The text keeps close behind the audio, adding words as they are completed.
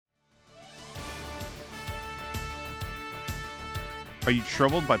Are you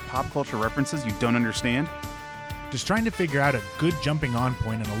troubled by pop culture references you don't understand? Does trying to figure out a good jumping on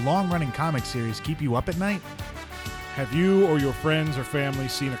point in a long-running comic series keep you up at night? Have you or your friends or family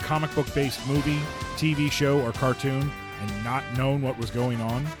seen a comic book-based movie, TV show, or cartoon and not known what was going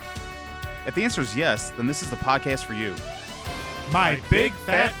on? If the answer is yes, then this is the podcast for you. My Big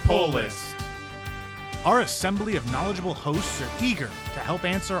Fat Pull List. Our assembly of knowledgeable hosts are eager to help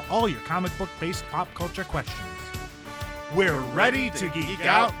answer all your comic book-based pop culture questions. We're ready to geek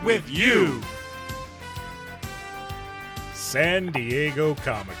out with you! San Diego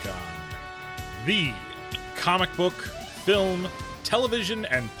Comic-Con, the comic book, film, television,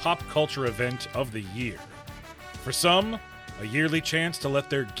 and pop culture event of the year. For some, a yearly chance to let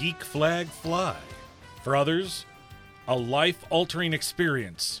their geek flag fly. For others, a life-altering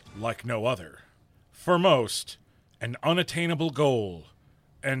experience like no other. For most, an unattainable goal,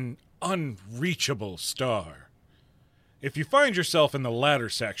 an unreachable star. If you find yourself in the latter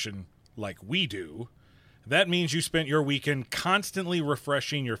section, like we do, that means you spent your weekend constantly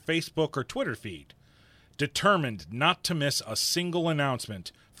refreshing your Facebook or Twitter feed, determined not to miss a single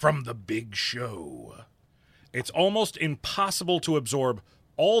announcement from the big show. It's almost impossible to absorb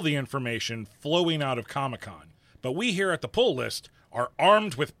all the information flowing out of Comic-Con, but we here at the Pull List are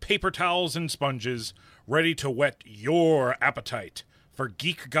armed with paper towels and sponges, ready to whet your appetite for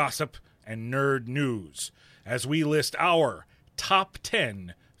geek gossip and nerd news, as we list our top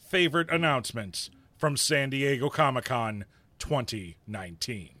 10 favorite announcements from San Diego Comic-Con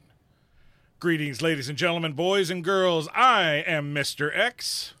 2019. Greetings, ladies and gentlemen, boys and girls. I am Mr.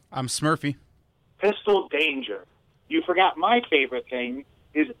 X. I'm Smurfy. Pistol Danger. You forgot my favorite thing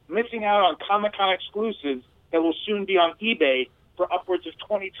is missing out on Comic-Con exclusives that will soon be on eBay for upwards of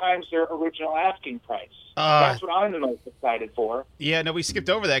 20 times their original asking price. That's what I'm the most excited for. Yeah, no, we skipped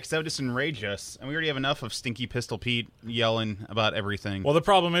over that because that would just enrage us. And we already have enough of Stinky Pistol Pete yelling about everything. Well, the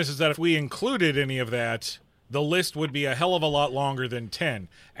problem is that if we included any of that, the list would be a hell of a lot longer than 10.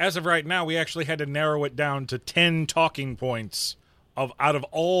 As of right now, we actually had to narrow it down to 10 talking points out of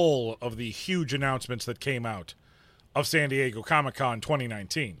all of the huge announcements that came out of San Diego Comic-Con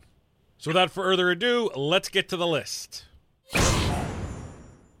 2019. So without further ado, let's get to the list.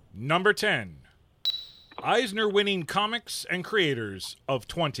 Number 10. Eisner-winning comics and creators of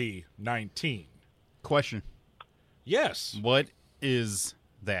 2019. Question. Yes. What is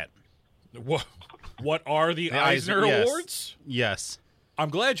that? What are the Eisner Awards? Yes. I'm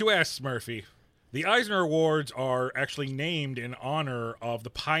glad you asked, Smurfy. The Eisner Awards are actually named in honor of the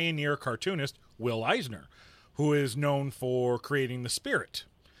pioneer cartoonist Will Eisner, who is known for creating The Spirit.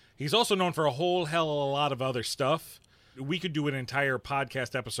 He's also known for a whole hell of a lot of other stuff. We could do an entire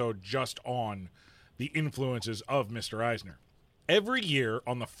podcast episode just on the influences of Mr. Eisner. Every year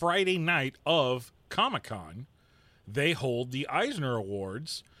on the Friday night of Comic-Con, they hold the Eisner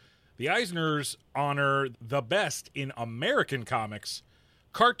Awards. The Eisners honor the best in American comics,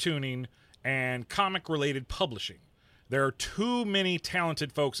 cartooning, and comic-related publishing. There are too many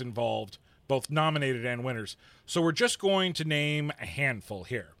talented folks involved, both nominated and winners, so we're just going to name a handful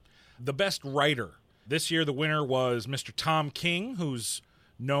here. The best writer. This year the winner was Mr. Tom King, who's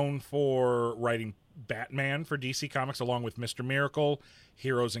known for writing Batman for DC Comics, along with Mr. Miracle,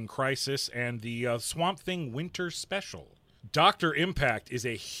 Heroes in Crisis, and the Swamp Thing Winter Special. Dr. Impact is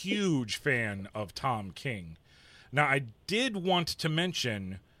a huge fan of Tom King. Now, I did want to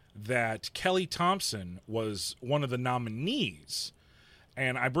mention that Kelly Thompson was one of the nominees,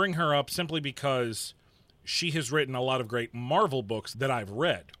 and I bring her up simply because she has written a lot of great Marvel books that I've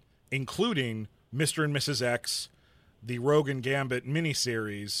read, including Mr. and Mrs. X, the Rogue and Gambit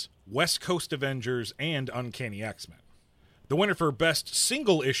miniseries, West Coast Avengers, and Uncanny X-Men. The winner for Best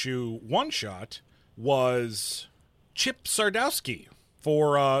Single Issue One-Shot was Chip Sardowski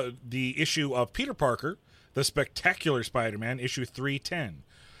for the issue of Peter Parker, The Spectacular Spider-Man, issue 310.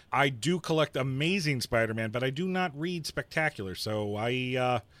 I do collect Amazing Spider-Man, but I do not read Spectacular, so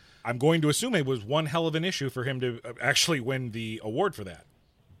I'm going to assume it was one hell of an issue for him to actually win the award for that.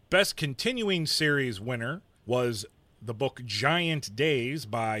 Best Continuing Series winner was the book Giant Days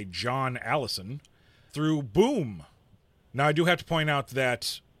by John Allison through Boom. Now, I do have to point out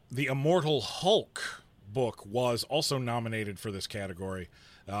that the Immortal Hulk book was also nominated for this category.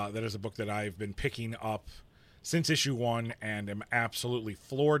 That is a book that I've been picking up since issue 1 and am absolutely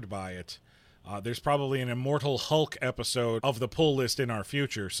floored by it. There's probably an Immortal Hulk episode of the Pull List in our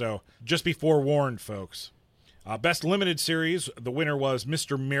future, so just be forewarned, folks. Best Limited Series, the winner was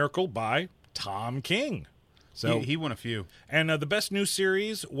Mr. Miracle by Tom King. So he won a few. And the best new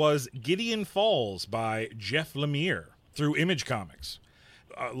series was Gideon Falls by Jeff Lemire through Image Comics.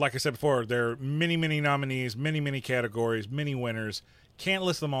 like I said before, there are many, many nominees, many, many categories, many winners. Can't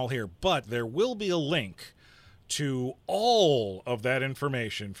list them all here, but there will be a link to all of that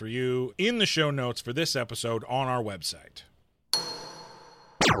information for you in the show notes for this episode on our website.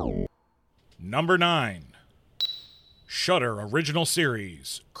 Number 9. Shudder Original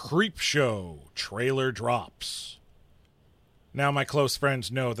Series, Creepshow trailer drops. Now, my close friends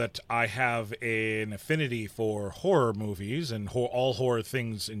know that I have an affinity for horror movies and all horror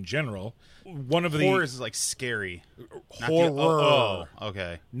things in general. One of the Horror is like scary. horror,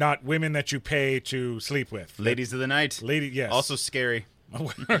 Okay. not women that you pay to sleep with. Ladies of the night. Yes. Also scary.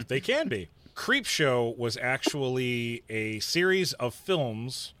 They can be. Creepshow was actually a series of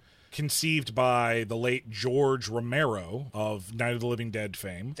films conceived by the late George Romero of Night of the Living Dead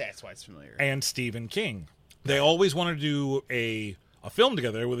fame That's why it's familiar. and Stephen King. They always wanted to do a film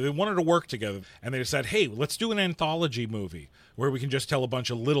together. They wanted to work together. And they said, hey, let's do an anthology movie where we can just tell a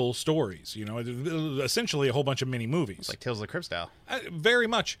bunch of little stories. You know, essentially a whole bunch of mini movies. Like Tales of the Crypt style. Very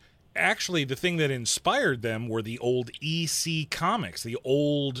much. Actually, the thing that inspired them were the old EC comics, the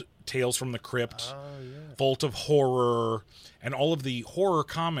old Tales from the Crypt, Vault of Horror, and all of the horror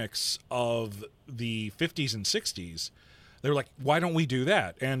comics of the 50s and 60s. They were like, why don't we do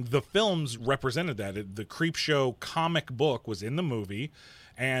that? And the films represented that. The Creepshow comic book was in the movie,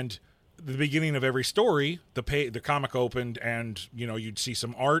 and the beginning of every story, the comic opened, and you'd see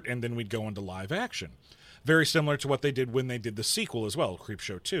some art, and then we'd go into live action. Very similar to what they did when they did the sequel as well,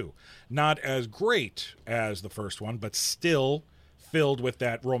 Creepshow 2. Not as great as the first one, but still filled with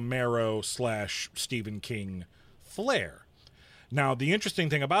that Romero/Stephen King flair. Now, the interesting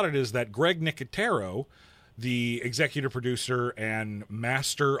thing about it is that Greg Nicotero, the executive producer and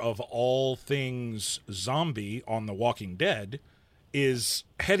master of all things zombie on The Walking Dead, is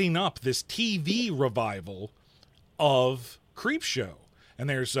heading up this TV revival of Creepshow. And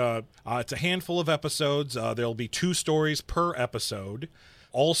there's it's a handful of episodes. There'll be 2 stories per episode.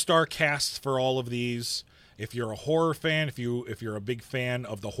 All-star casts for all of these. If you're a horror fan, if you're a big fan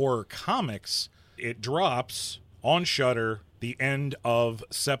of the horror comics, it drops on Shudder the end of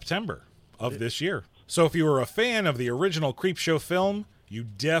September of this year. So if you were a fan of the original Creepshow film, you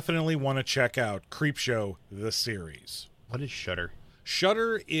definitely want to check out Creepshow the series. What is Shudder?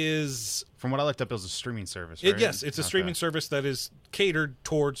 Shudder is... From what I looked up, it was a streaming service, right? Yes, it's a streaming service that is catered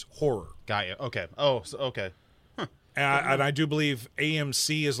towards horror. Got you. Okay. Oh, okay. And I do believe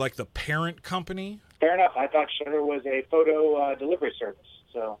AMC is like the parent company. Fair enough. I thought Shudder was a photo delivery service.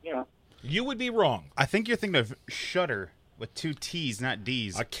 So, You would be wrong. I think you're thinking of Shudder with 2 T's, not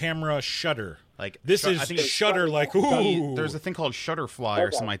D's. A camera shutter. Like This I is think it's Shudder like, ooh. There's a thing called Shutterfly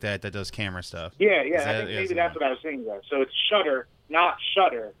or something like that does camera stuff. yeah. I that- think maybe is that's what I was thinking of. So it's Shudder, not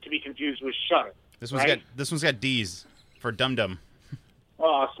Shutter, to be confused with Shutter. This one's got D's for Dum Dum.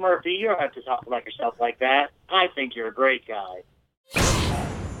 Oh, Smurfy, you don't have to talk about yourself like that. I think you're a great guy.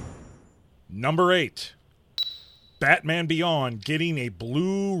 Number 8. Batman Beyond getting a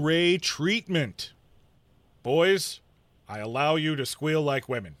Blu-ray treatment. Boys, I allow you to squeal like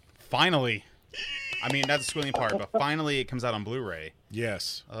women. Finally. I mean, that's the squealing part, but finally it comes out on Blu-ray.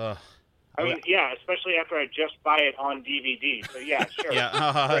 Yes. I mean, yeah, especially after I just buy it on DVD. So, yeah, sure.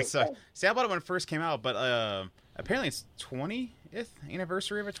 Yeah. Great. See, I bought it when it first came out, but apparently it's 20th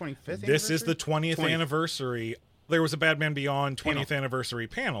anniversary of it, 25th. This is the anniversary? 20th anniversary. There was a Batman Beyond 20th anniversary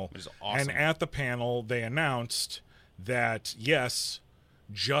panel. Which is awesome. And at the panel, they announced that, yes,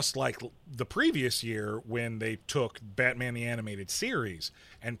 just like the previous year when they took Batman the Animated Series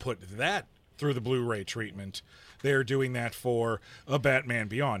and put that through the Blu-ray treatment, they're doing that for a Batman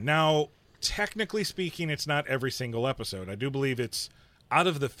Beyond. Now, technically speaking, it's not every single episode. I do believe it's out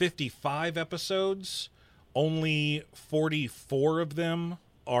of the 55 episodes, only 44 of them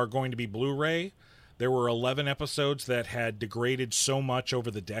are going to be Blu-ray. There were 11 episodes that had degraded so much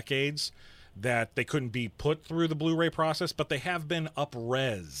over the decades that they couldn't be put through the Blu-ray process, but they have been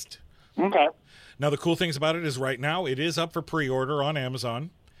up-resed. Okay. Now, the cool things about it is right now it is up for pre-order on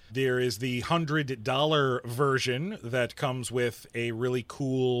Amazon. There is the $100 version that comes with a really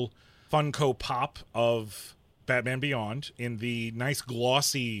cool Funko Pop of Batman Beyond in the nice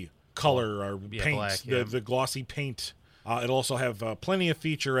glossy color or paint, black, yeah. the glossy paint. It'll also have plenty of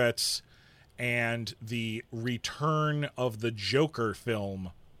featurettes, and the Return of the Joker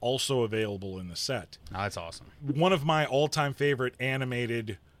film also available in the set. Oh, that's awesome. One of my all-time favorite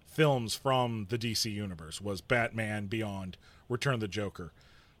animated films from the DC universe was Batman Beyond, Return of the Joker.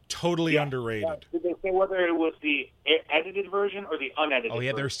 Totally underrated. Did they say whether it was the edited version or the unedited Oh,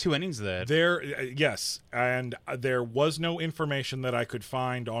 yeah, version? there's 2 endings of that. Yes, and there was no information that I could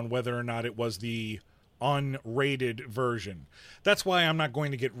find on whether or not it was the unrated version. That's why I'm not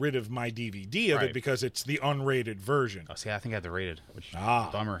going to get rid of my DVD of it, Right. because it's the unrated version. Oh, see, I think I had the rated, which Ah.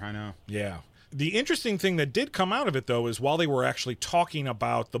 bummer. I know. Yeah. The interesting thing that did come out of it, though, is while they were actually talking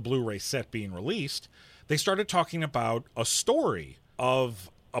about the Blu-ray set being released, they started talking about a story of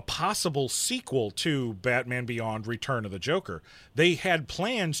a possible sequel to Batman Beyond: Return of the Joker. They had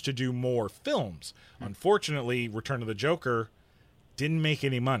plans to do more films. Unfortunately, Return of the Joker didn't make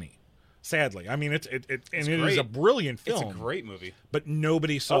any money. Sadly. I mean, it is great. a brilliant film. It's a great movie. But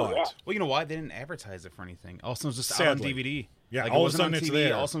nobody saw Oh, yeah. it. Well, you know why? They didn't advertise it for anything. All of a sudden, it was just Sadly. out on DVD. Yeah, like, all it of a wasn't sudden on it's TV.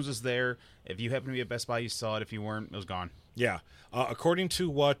 there. All of a sudden, it was just there. If you happen to be at Best Buy, you saw it. If you weren't, it was gone. Yeah. According to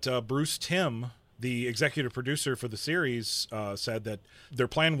what Bruce Timm, the executive producer for the series, said, that their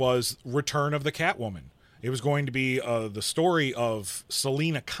plan was Return of the Catwoman. It was going to be the story of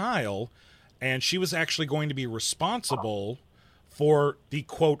Selina Kyle, and she was actually going to be responsible for the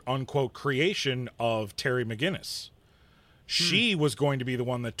quote-unquote creation of Terry McGinnis. She was going to be the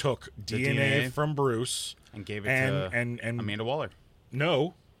one that took DNA DNA. from Bruce And gave it and to Amanda Waller.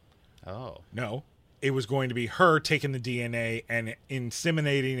 no, Oh. no. It was going to be her taking the DNA and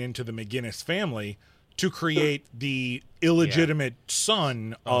inseminating into the McGinnis family to create the illegitimate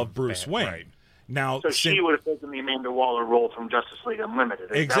son of Bruce Bat- Wayne. right. Now, So she would have taken the Amanda Waller role from Justice League Unlimited. Is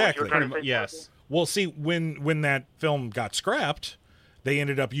that what Exactly. you're trying to Pretty say, mu- yes. well, see, when that film got scrapped, they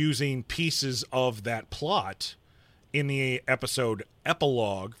ended up using pieces of that plot in the episode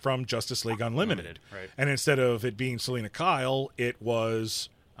epilogue from Justice League Unlimited. Right. And instead of it being Selina Kyle, it was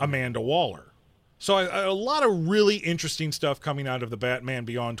Amanda Waller. So a lot of really interesting stuff coming out of the Batman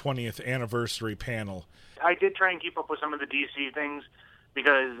Beyond 20th anniversary panel. I did try and keep up with some of the DC things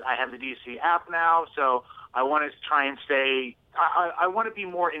because I have the DC app now, so I wanted to try and stay. I want to be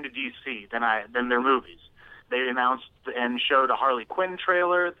more into DC than their movies. They announced and showed a Harley Quinn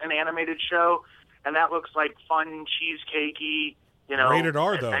trailer, an animated show, and that looks like fun, cheesecakey, Rated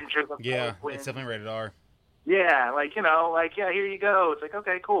R, though. adventures of Yeah, Harley Quinn. it's definitely rated R. Yeah, yeah, here you go. It's like,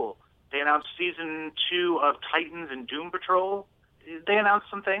 okay, cool. They announced season 2 of Titans and Doom Patrol. They announced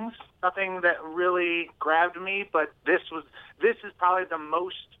some things, nothing that really grabbed me, but this is probably the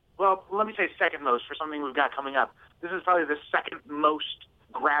most, well, let me say second most for something we've got coming up. This is probably the second most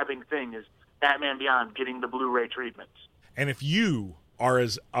grabbing thing is Batman Beyond getting the Blu-ray treatments. And if you are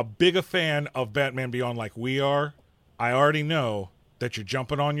as a big a fan of Batman Beyond like we are, I already know that you're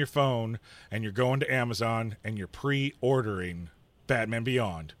jumping on your phone and you're going to Amazon and you're pre-ordering Batman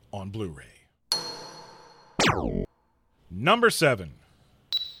Beyond on Blu-ray. Number 7.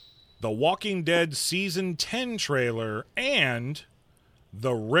 The Walking Dead Season 10 trailer and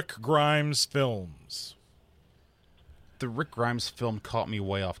the Rick Grimes films. The Rick Grimes film caught me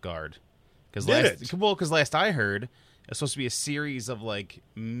way off guard. Did Because it? last I heard, it's supposed to be a series of like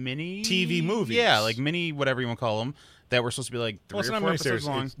mini TV movies. Yeah, like mini whatever you want to call them, that were supposed to be like 3 Well, it's or not 4 miniseries. episodes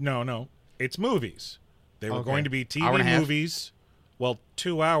long. No. It's movies. They were Okay. going to be Hour and a TV half? movies. Well,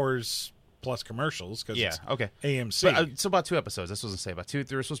 2 hours plus commercials because Yeah, it's okay. AMC. But, so about 2 episodes. That's what I was going to say.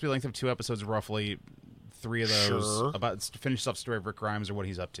 There were supposed to be a length of 2 episodes, roughly 3 of those. Sure. About to finish off the story of Rick Grimes or what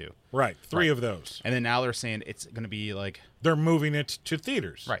he's up to. Right, 3 Right. of those. And then now they're saying it's going to be like, They're moving it to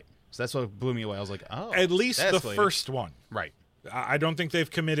theaters. right. So that's what blew me away. I was like, oh. At least that's the what it is. first one. Right. I don't think they've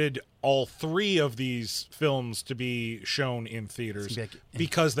committed all 3 of these films to be shown in theaters It's gonna be like-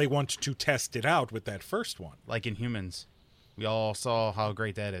 because they want to test it out with that first one. Like in Humans. We all saw how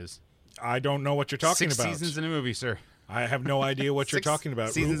great that is. I don't know what you're talking 6 about. seasons in a movie, sir. I have no idea what you're 6 talking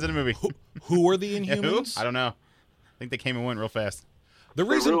about. Seasons in a movie. Who are the Yeah, who? Inhumans? I don't know. I think they came and went real fast. The They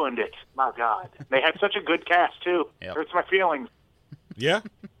reason, ruined it. My God. They had such a good cast, too. Yep. Hurts my feelings. yeah,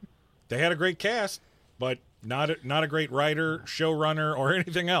 they had a great cast, but not a great writer, showrunner, or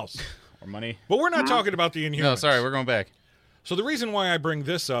anything else. Or money. But we're not talking about the Inhumans. No, sorry, we're going back. So the reason why I bring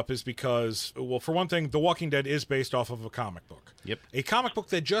this up is because, well, for one thing, The Walking Dead is based off of a comic book. Yep. A comic book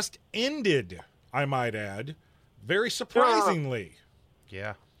that just ended, I might add, very surprisingly.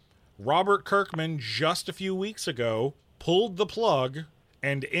 Yeah. Robert Kirkman, just a few weeks ago, pulled the plug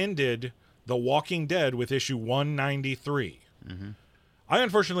and ended The Walking Dead with issue 193. I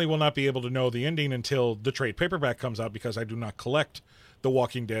unfortunately will not be able to know the ending until the trade paperback comes out because I do not collect The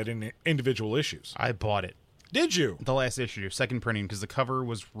Walking Dead in individual issues. I bought it. Did you? The last issue, second printing, because the cover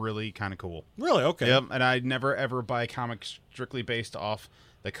was really kind of cool. Really? Okay. Yep, and I never ever buy comics strictly based off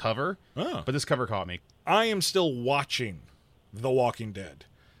the cover. Oh. But this cover caught me. I am still watching The Walking Dead.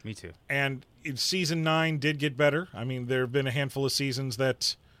 Me too. And season 9 did get better. I mean, there have been a handful of seasons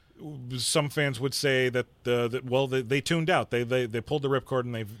that some fans would say that they tuned out. They pulled the ripcord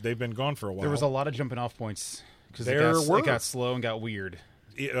and they've been gone for a while. There was a lot of jumping off points because There it were. got slow and got weird.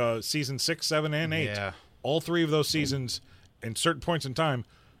 season 6, 7, and 8. Yeah. All 3 of those seasons, in certain points in time,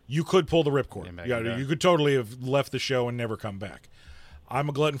 you could pull the ripcord. Yeah. You could totally have left the show and never come back. I'm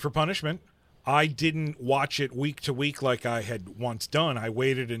a glutton for punishment. I didn't watch it week to week like I had once done. I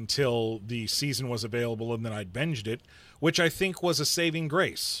waited until the season was available and then I binged it, which I think was a saving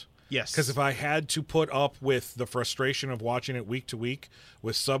grace. Yes. Because if I had to put up with the frustration of watching it week to week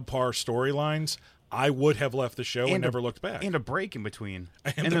with subpar storylines, I would have left the show and never looked back. And a break in between.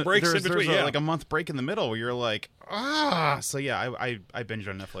 And the breaks in between, there's like a month break in the middle where you're like, So yeah, I binged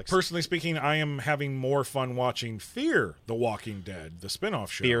on Netflix. Personally speaking, I am having more fun watching Fear the Walking Dead, the spinoff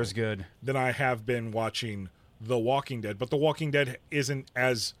show. Fear's good. Than I have been watching The Walking Dead. But The Walking Dead isn't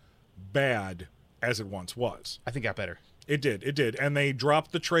as bad as it once was. I think it got better. It did. And they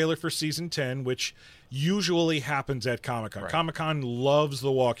dropped the trailer for season 10, which usually happens at Comic-Con. Right. Comic-Con loves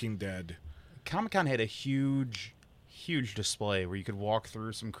The Walking Dead. Comic-Con had a huge display where you could walk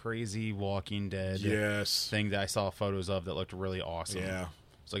through some crazy Walking Dead thing that I saw photos of that looked really awesome. Yeah.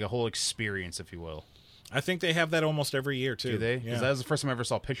 It's like a whole experience, if you will. I think they have that almost every year, too. Do they? Yeah. Because that was the first time I ever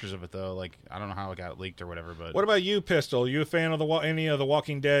saw pictures of it, though. Like, I don't know how it got leaked or whatever, but... What about you, Pistol? You a fan of any of the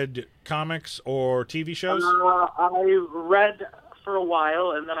Walking Dead comics or TV shows? I read for a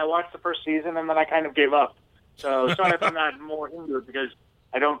while, and then I watched the first season, and then I kind of gave up. So sorry if I'm not more into it, because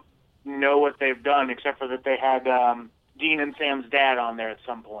I don't know what they've done, except for that they had Dean and Sam's dad on there at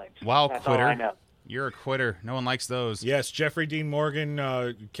some point. Wow, That's quitter. all I know. You're a quitter. No one likes those. Yes, Jeffrey Dean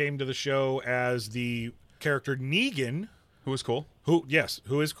Morgan came to the show as the character Negan. Who was cool. Who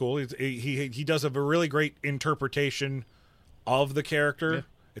is cool. He does a really great interpretation of the character. Yeah.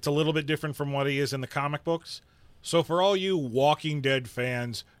 It's a little bit different from what he is in the comic books. So for all you Walking Dead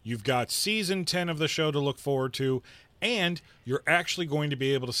fans, you've got season 10 of the show to look forward to, and you're actually going to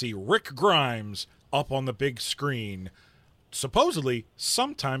be able to see Rick Grimes up on the big screen, supposedly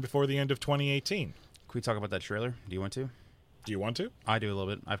sometime before the end of 2018. Can we talk about that trailer? Do you want to? Do you want to? I do a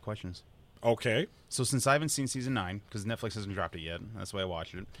little bit. I have questions. Okay. So since I haven't seen season 9, because Netflix hasn't dropped it yet, that's why I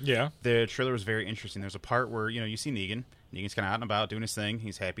watched it. Yeah. The trailer was very interesting. There's a part where, you see Negan. Negan's kind of out and about doing his thing.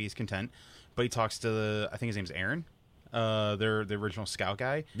 He's happy. He's content. But he talks to I think his name's Aaron, the original scout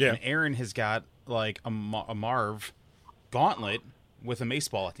guy. Yeah. And Aaron has got like a Marv gauntlet with a mace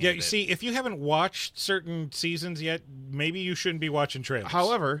ball at the Yeah, end you of it. see, if you haven't watched certain seasons yet, maybe you shouldn't be watching trailers.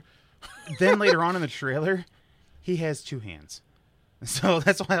 However, then later on in the trailer, he has 2 hands. So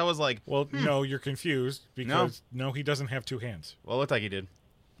that's why I was like, well, no, you're confused because no, he doesn't have 2 hands. well, it looked like he did.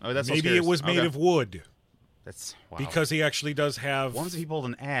 Oh, that's Maybe it was made of wood That's wow. because he actually does have. What if he pulled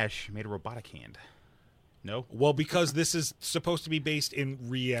an ash, made a robotic hand? No. Well, because this is supposed to be based in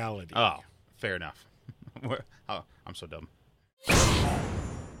reality. Oh, fair enough. Oh, I'm so dumb.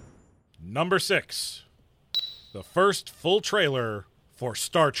 Number 6, the first full trailer for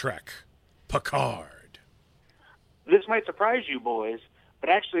Star Trek Picard. This might surprise you boys, but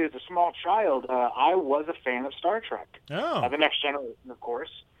actually as a small child, I was a fan of Star Trek. Oh. The Next Generation, of course.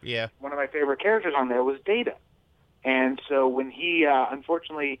 Yeah. One of my favorite characters on there was Data. And so when he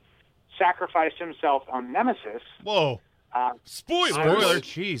unfortunately sacrificed himself on Nemesis... Whoa. Spoilers! Spoiler.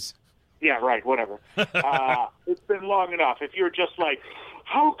 Jeez. Yeah, right, whatever. It's been long enough. If you're just like,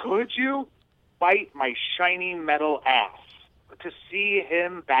 how could you? Bite my shiny metal ass. But to see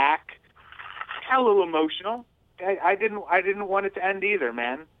him back, got a little emotional. I didn't want it to end either,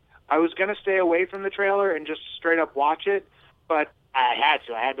 man. I was going to stay away from the trailer and just straight up watch it, but I had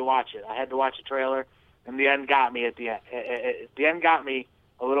to. I had to watch it. I had to watch the trailer, and the end got me at the end. The end got me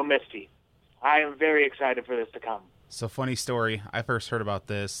a little misty. I am very excited for this to come. So, funny story. I first heard about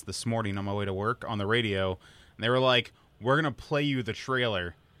this morning on my way to work on the radio, and they were like, we're going to play you the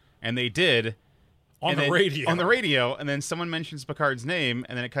trailer. And they did. On the radio. On the radio, and then someone mentions Picard's name,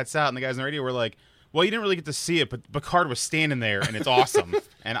 and then it cuts out, and the guys on the radio were like, well, you didn't really get to see it, but Picard was standing there, and it's awesome.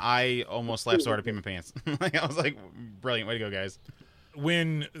 And I almost laughed so hard I peed my pants. I was like, brilliant. Way to go, guys.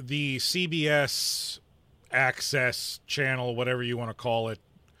 When the CBS Access channel, whatever you want to call it,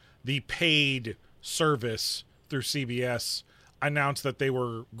 the paid service through CBS announced that they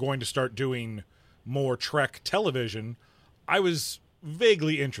were going to start doing more Trek television, I was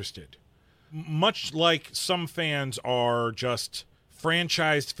vaguely interested. Much like some fans are just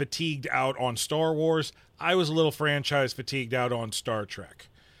franchise fatigued out on Star Wars, I was a little franchise fatigued out on Star Trek.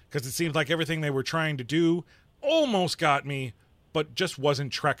 Because it seems like everything they were trying to do almost got me, but just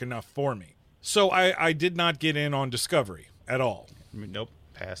wasn't Trek enough for me. So I did not get in on Discovery at all. Nope.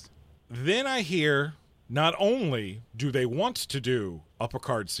 Passed. Then I hear not only do they want to do a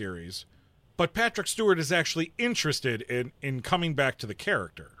Picard series, but Patrick Stewart is actually interested in coming back to the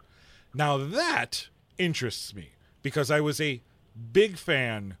character. Now that interests me, because I was a big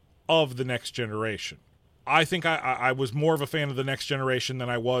fan of The Next Generation. I think I was more of a fan of The Next Generation than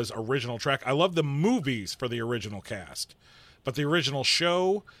I was original Trek. I love the movies for the original cast, but the original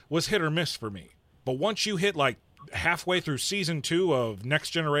show was hit or miss for me. But once you hit like halfway through season 2 of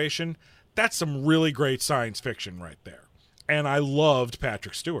Next Generation, that's some really great science fiction right there. And I loved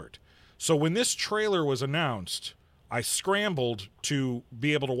Patrick Stewart. So when this trailer was announced, I scrambled to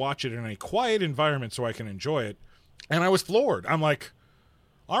be able to watch it in a quiet environment so I can enjoy it. And I was floored. I'm like,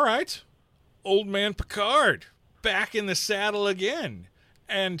 all right, Old Man Picard, back in the saddle again.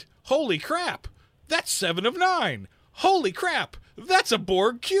 And holy crap, that's 7 of 9. Holy crap, that's a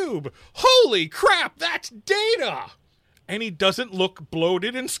Borg cube. Holy crap, that's Data. And he doesn't look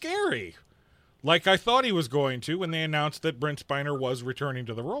bloated and scary, like I thought he was going to when they announced that Brent Spiner was returning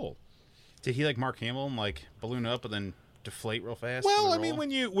to the role. Did he like Mark Hamill and like balloon up and then deflate real fast? Well, I mean,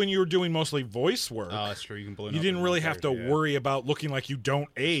 when you were doing mostly voice work, oh, that's true. You can balloon. You up didn't and really then have to worry about looking like you don't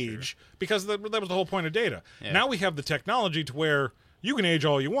age because that was the whole point of Data. Yeah. Now we have the technology to where you can age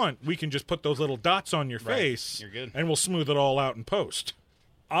all you want. We can just put those little dots on your face, You're good. and we'll smooth it all out in post.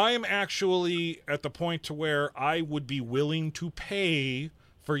 I am actually at the point to where I would be willing to pay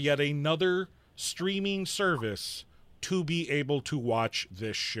for yet another streaming service to be able to watch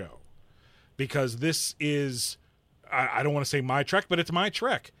this show. Because this is, I don't want to say my Trek, but it's my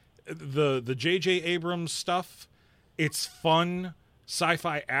Trek. The J.J. Abrams stuff, it's fun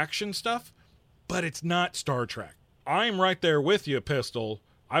sci-fi action stuff, but it's not Star Trek. I'm right there with you, Pistol.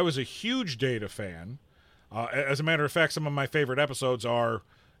 I was a huge Data fan. As a matter of fact, some of my favorite episodes are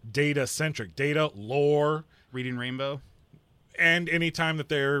Data-centric. Data, lore. Reading Rainbow. And anytime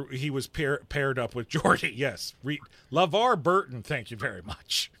that he was paired up with Geordi, yes. LeVar Burton, thank you very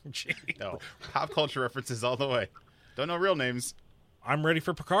much. No, pop culture references all the way. Don't know real names. I'm ready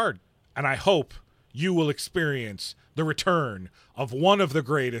for Picard, and I hope you will experience the return of one of the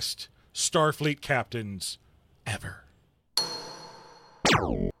greatest Starfleet captains ever.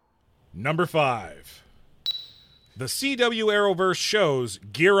 Number 5. The CW Arrowverse shows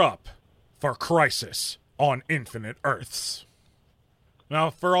gear up for Crisis on Infinite Earths. Now,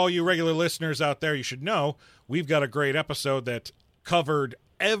 for all you regular listeners out there, you should know we've got a great episode that covered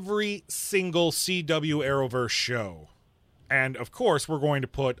every single CW Arrowverse show. And, of course, we're going to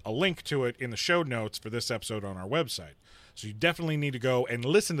put a link to it in the show notes for this episode on our website. So you definitely need to go and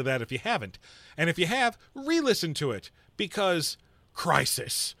listen to that if you haven't. And if you have, re-listen to it, because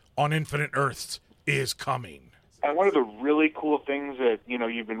Crisis on Infinite Earths is coming. And one of the really cool things that,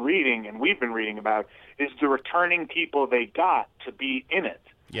 you've been reading and we've been reading about is the returning people they got to be in it.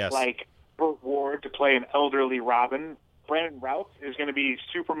 Yes. Like Burt Ward to play an elderly Robin. Brandon Routh is going to be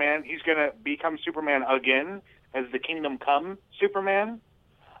Superman. He's going to become Superman again as the Kingdom Come Superman.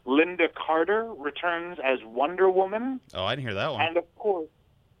 Linda Carter returns as Wonder Woman. Oh, I didn't hear that one. And, of course,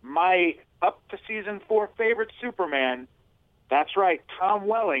 my up to season 4 favorite Superman, that's right, Tom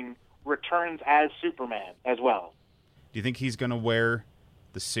Welling, returns as Superman as well. Do you think he's going to wear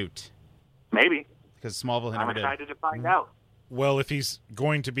the suit? Maybe. Because Smallville I'm never did. excited to find out. Well, if he's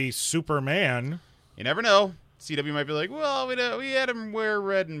going to be Superman, You never know. CW might be like, well, we had him wear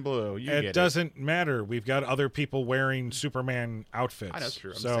red and blue. it doesn't matter. We've got other people wearing Superman outfits. I know, it's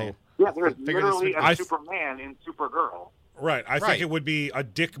true. I'm so, just saying. Yeah, there's Figure literally this- a Superman in Supergirl. right. I think Right. it would be a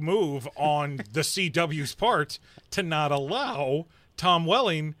dick move on the CW's part to not allow Tom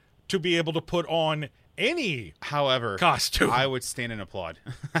Welling to be able to put on any However, costume. I would stand and applaud.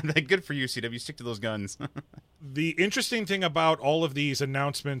 Like, good for you, CW. Stick to those guns. The interesting thing about all of these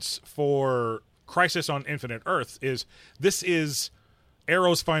announcements for Crisis on Infinite Earth is this is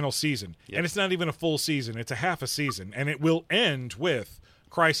Arrow's final season. Yep. And it's not even a full season. It's a half a season. And it will end with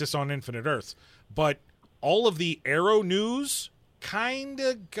Crisis on Infinite Earth. But all of the Arrow news kind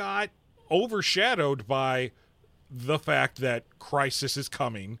of got overshadowed by the fact that Crisis is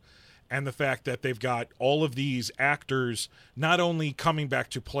coming and the fact that they've got all of these actors not only coming back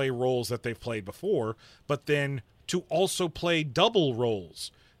to play roles that they've played before, but then to also play double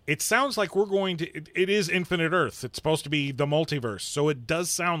roles. It sounds like we're going to... It is Infinite Earth. It's supposed to be the multiverse. So it does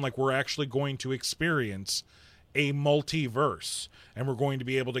sound like we're actually going to experience a multiverse. And we're going to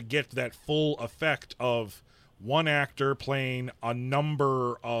be able to get that full effect of one actor playing a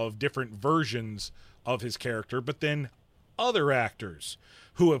number of different versions of his character, but then other actors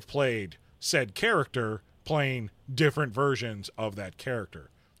who have played said character playing different versions of that character.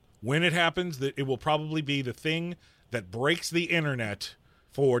 When it happens, that it will probably be the thing that breaks the internet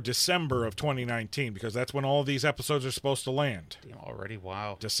for December of 2019, because that's when all of these episodes are supposed to land. Damn, already?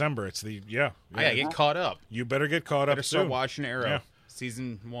 Wow. December. It's the yeah. I gotta get caught up. You better get caught Better up start soon. watching Arrow. Yeah.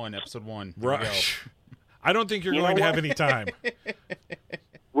 Season 1, episode 1. There we Right. I don't think you're You going know to have what? any time.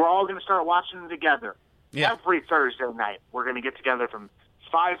 We're all going to start watching them together. Yeah. Every Thursday night, we're going to get together from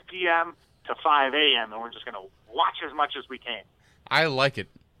 5 p.m. to 5 a.m., and we're just going to watch as much as we can. I like it.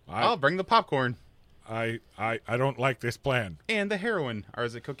 I'll bring the popcorn I don't like this plan. and the heroin, or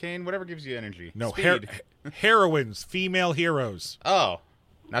is it cocaine? Whatever gives you energy. No, Speed. heroines, female heroes. Oh,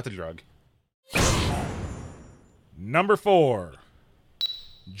 not the drug. Number 4,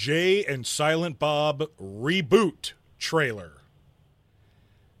 Jay and Silent Bob reboot trailer.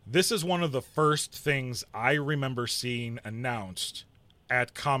 This is one of the first things I remember seeing announced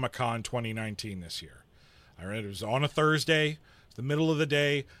at Comic-Con 2019 this year. I read it was on a Thursday, the middle of the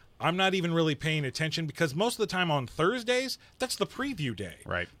day. I'm not even really paying attention because most of the time on Thursdays, that's the preview day.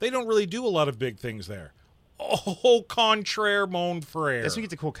 Right. They don't really do a lot of big things there. Oh, contraire, mon frere. That's when you get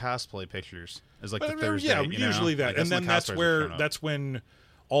the cool cosplay pictures. Is like the But, Thursday. yeah, you know? usually that, Like, and then when that's cosplayers are where showing up. that's when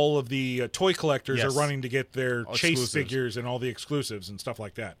all of the toy collectors Yes. are running to get their All chase exclusives. figures and all the exclusives and stuff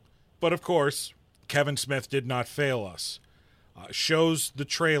like that. But of course, Kevin Smith did not fail us. Shows the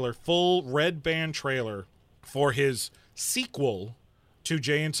trailer, full red band trailer for his sequel to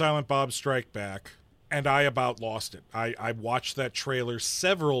Jay and Silent Bob Strike Back, and I about lost it. I watched that trailer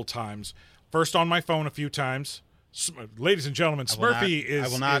several times, first on my phone a few times. Ladies and gentlemen, I will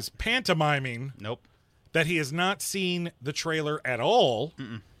Smurfy not- is pantomiming Nope. that he has not seen the trailer at all.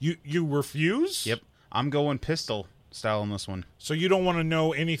 You refuse? Yep. I'm going pistol style on this one. So you don't want to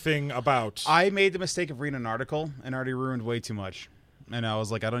know anything about... I made the mistake of reading an article and already ruined way too much. And I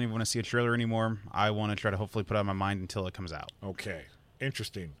was like, I don't even want to see a trailer anymore. I want to try to hopefully put it on my mind until it comes out Okay,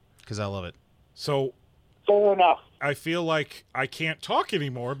 interesting. because I love it. So Fair enough. I feel like I can't talk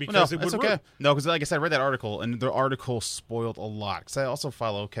anymore Well, because no, it that's would okay. ruin- No, because like I said, I read that article, and the article spoiled a lot. Because I also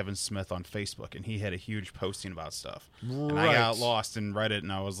follow Kevin Smith on Facebook, and he had a huge posting about stuff. And I got Right. lost and read it,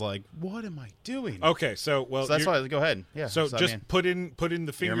 and I was like, what am I doing? Okay, so well, So that's you're- why, go ahead. Yeah. So I just mean, put in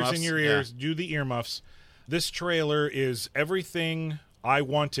the fingers Earmuffs? in your Yeah. ears, do the earmuffs. This trailer is everything I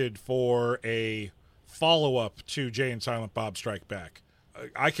wanted for a follow-up to Jay and Silent Bob Strike Back.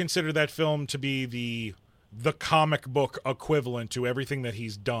 I consider that film to be the comic book equivalent to everything that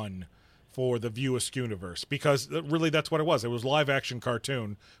he's done for the View Askewniverse, because really that's what it was. It was live-action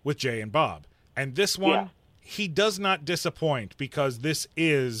cartoon with Jay and Bob. And this one, Yeah. he does not disappoint because this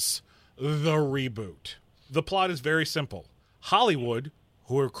is the reboot. The plot is very simple. Hollywood,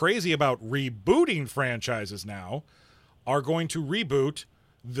 who are crazy about rebooting franchises now, are going to reboot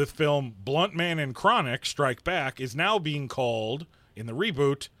the film Blunt Man and Chronic Strike Back is now being called, in the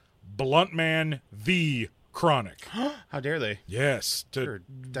reboot, Blunt Man v. Chronic. how dare they? Yes, They're a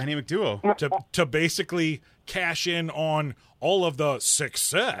dynamic duo. to basically cash in on all of the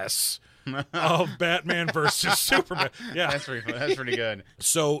success of Batman versus Superman. Yeah. That's pretty fun. That's pretty good.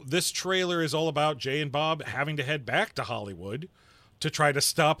 So this trailer is all about Jay and Bob having to head back to Hollywood to try to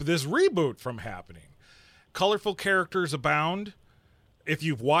stop this reboot from happening. Colorful characters abound. If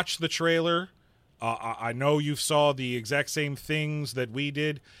you've watched the trailer, I know you saw the exact same things that we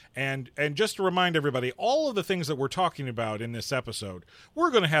did. And just to remind everybody, all of the things that we're talking about in this episode,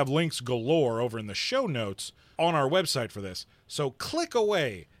 we're going to have links galore over in the show notes on our website for this. So click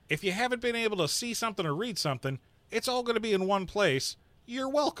away. If you haven't been able to see something or read something, it's all going to be in one place. You're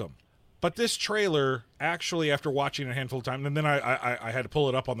welcome. But this trailer, actually, after watching it a handful of times, and then I had to pull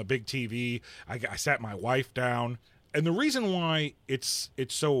it up on the big TV. I sat my wife down. And the reason why it's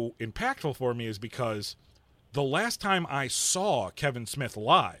so impactful for me is because the last time I saw Kevin Smith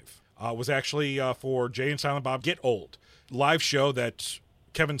live was actually for Jay and Silent Bob Get Old, live show that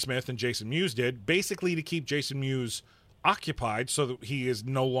Kevin Smith and Jason Mewes did, basically to keep Jason Mewes occupied so that he is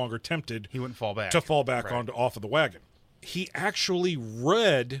no longer tempted He wouldn't fall back. to fall back Right. off of the wagon. He actually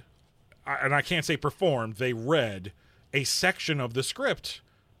read, and I can't say performed, they read a section of the script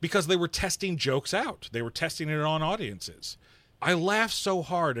because they were testing jokes out. They were testing it on audiences. I laughed so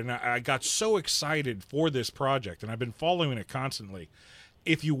hard and I got so excited for this project, and I've been following it constantly.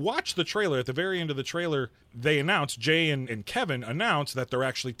 If you watch the trailer, at the very end of the trailer, they announce, Jay and Kevin announce that they're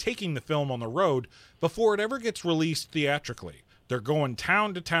actually taking the film on the road before it ever gets released theatrically. They're going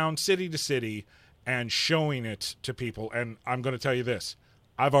town to town, city to city, and showing it to people. And I'm going to tell you this.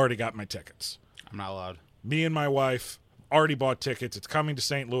 I've already got my tickets. I'm not allowed. Me and my wife already bought tickets. It's coming to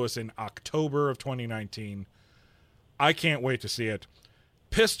St. Louis in October of 2019. I can't wait to see it.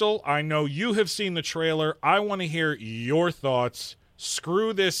 Pistol, I know you have seen the trailer. I want to hear your thoughts.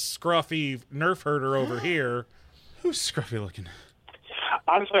 Screw this scruffy nerf herder over here. Who's scruffy looking?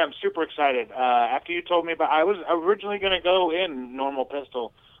 Honestly, I'm super excited. After you told me about, I was originally going to go in normal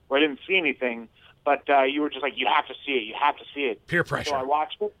pistol, where I didn't see anything, but you were just like, you have to see it, you have to see it. Peer So I pressure.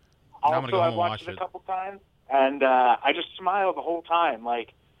 watched it. I'm gonna Also, go home I've and watched watch it it. a couple times, and I just smiled the whole time.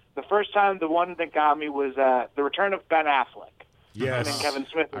 Like, the first time, the one that got me was the return of Ben Affleck. Yes. Him and Kevin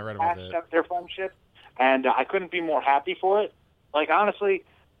Smith I read about patched that. up their friendship, and I couldn't be more happy for it. Like, honestly,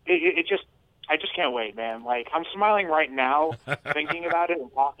 I just can't wait, man. Like, I'm smiling right now, thinking about it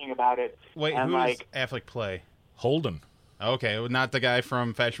and talking about it. Wait, and who like, does Affleck play? Holden. Okay, not the guy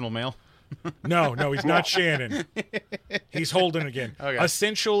from Fashionable Mail. No, he's not Shannon. He's Holden again. Okay.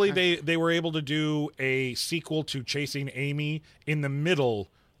 Essentially, they were able to do a sequel to Chasing Amy in the middle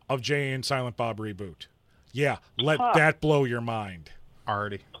of Jay and Silent Bob reboot. Yeah, let that blow your mind.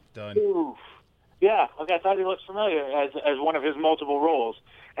 Already done. oof. Yeah, okay, I thought he looked familiar as one of his multiple roles.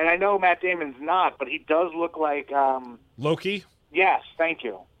 And I know Matt Damon's not, but he does look like, Loki, yes, thank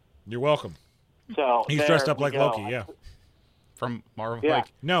you. you're welcome. So He's there dressed up we like go. Loki, yeah. From Marvel. Yeah.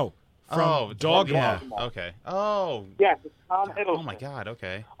 Like, No, from Dogma. Yeah. Okay. Oh. Yes, it's Tom Hiddleston. Oh my God.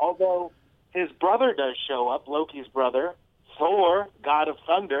 Okay. Although his brother does show up, Loki's brother, Thor, God of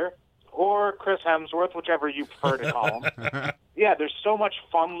Thunder, or Chris Hemsworth, whichever you prefer to call him. Yeah, there's so much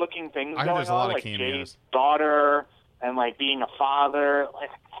fun-looking things I heard going there's a lot on, of like cameos. Jay's daughter and like being a father. Like,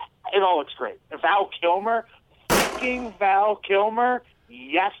 it all looks great. Val Kilmer, fucking Val Kilmer,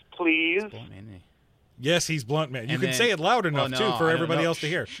 yes, please. Oh, man. Yes, he's Blunt Man. You And can then- say it loud enough, well, no, too, for I don't everybody know. else to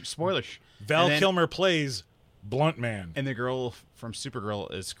hear. Spoilers. Val And then- Kilmer plays Blunt Man. And the girl from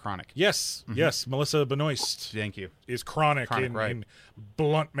Supergirl is Chronic. Yes, yes, Melissa Benoist Thank you. is Chronic, Chronic, right. in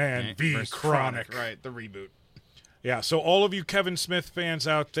Blunt Man v. Versus Chronic. Right. The reboot. Yeah, so all of you Kevin Smith fans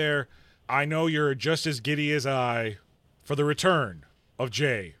out there, I know you're just as giddy as I for the return of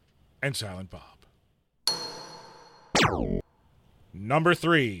Jay and Silent Bob. Number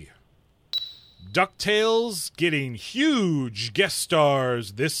 3. DuckTales getting huge guest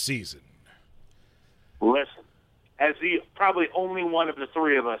stars this season. Listen, as the probably only one of the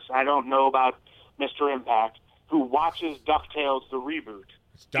three of us, I don't know about Mr. Impact, who watches DuckTales the reboot.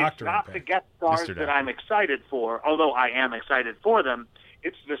 It's Dr. It's not Impact. the guest stars Mr. that Doctor. I'm excited for, although I am excited for them.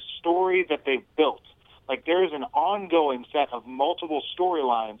 It's the story that they've built. Like, there's an ongoing set of multiple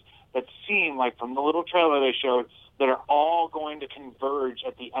storylines that seem like, from the little trailer they showed, that are all going to converge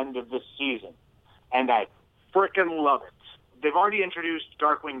at the end of this season. And I frickin' love it. They've already introduced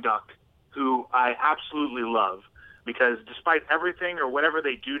Darkwing Duck, who I absolutely love, because despite everything or whatever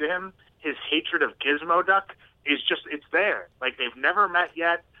they do to him, his hatred of Gizmo Duck is just, it's there. Like, they've never met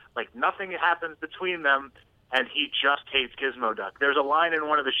yet, like, nothing happens between them, and he just hates Gizmo Duck. There's a line in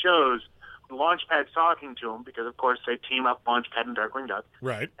one of the shows, Launchpad's talking to him, because, of course, they team up Launchpad and Darkwing Duck.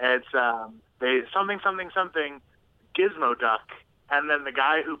 Right. It's, they, something, Gizmo Duck, and then the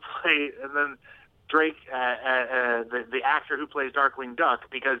guy who played, and then Drake, the actor who plays Darkwing Duck,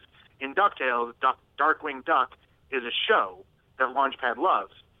 because in DuckTales, Darkwing Duck is a show that Launchpad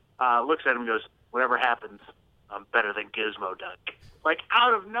loves, looks at him and goes, whatever happens, I'm better than Gizmo Duck. Like,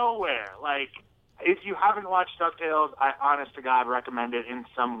 out of nowhere. Like, if you haven't watched DuckTales, I honest to God recommend it in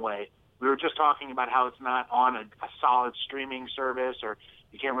some way. We were just talking about how it's not on a solid streaming service, or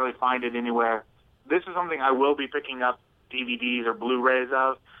you can't really find it anywhere. This is something I will be picking up DVDs or Blu-rays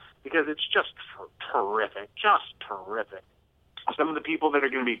of, because it's just terrific. Some of the people that are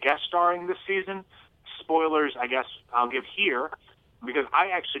going to be guest starring this season, spoilers, I guess I'll give here, because I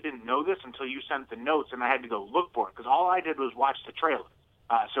actually didn't know this until you sent the notes, and I had to go look for it, because all I did was watch the trailer.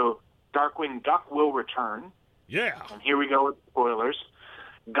 So Darkwing Duck will return, Yeah. and here we go with spoilers.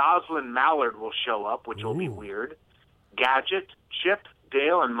 Goslin Mallard will show up, which will be Ooh. weird. Gadget, Chip,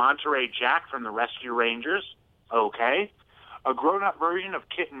 Dale, and Monterey Jack from the Rescue Rangers. Okay. A grown-up version of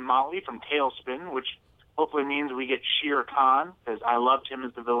Kit and Molly from Tailspin, which hopefully means we get Shere Khan, because I loved him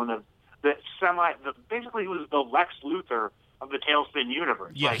as the villain of basically he was the Lex Luthor of the Tailspin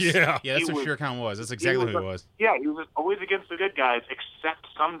universe. Yes. Like, Yeah. Yeah, that's he what was- Shere Khan was. That's exactly who he was. Yeah, he was always against the good guys, except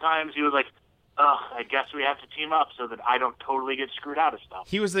sometimes he was like, I guess we have to team up so that I don't totally get screwed out of stuff.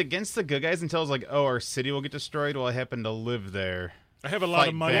 He was against the good guys until it was like, oh, our city will get destroyed. Well, I happen to live there. I have a lot of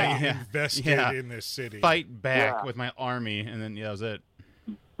Fight money back. Yeah. invested Yeah. in this city. Fight back Yeah. with my army, and then that was it.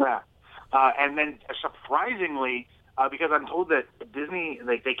 Yeah. And then surprisingly, because I'm told that Disney,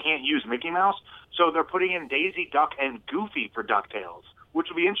 they can't use Mickey Mouse, so they're putting in Daisy Duck and Goofy for DuckTales, which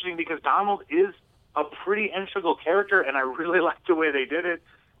will be interesting because Donald is a pretty integral character, and I really like the way they did it.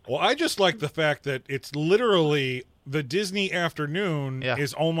 Well, I just like the fact that it's literally the Disney afternoon Yeah.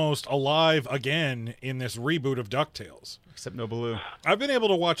 is almost alive again in this reboot of DuckTales. Except no Baloo. I've been able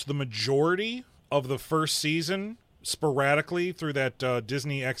to watch the majority of the first season sporadically through that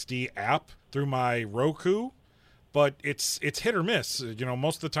Disney XD app through my Roku, but it's hit or miss. You know,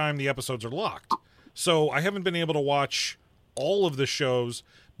 most of the time the episodes are locked. So I haven't been able to watch all of the shows,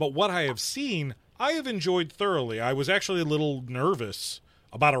 But what I have seen, I have enjoyed thoroughly. I was actually a little nervous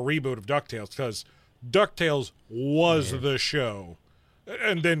about a reboot of DuckTales because DuckTales was the show.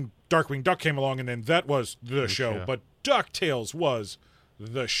 And then Darkwing Duck came along, and then that was the show. But DuckTales was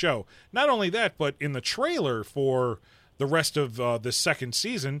the show. Not only that, but in the trailer for the rest of the second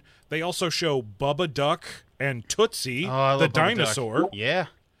season, they also show Bubba Duck and Tootsie, the dinosaur. Yeah.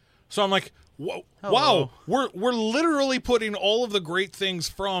 So I'm like, wow, we're literally putting all of the great things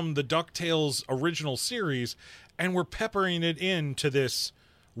from the DuckTales original series, and we're peppering it into this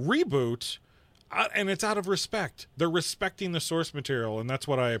reboot, and it's out of respect. They're respecting the source material, and that's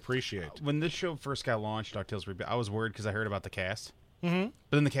what I appreciate. When this show first got launched, DuckTales reboot, I was worried because I heard about the cast. Mm-hmm.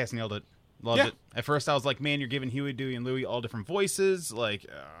 But then the cast nailed it. Loved it. At first, I was like, man, you're giving Huey, Dewey, and Louie all different voices. Like,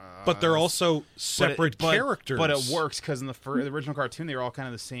 but they're also separate characters. But it works because in the original cartoon, they were all kind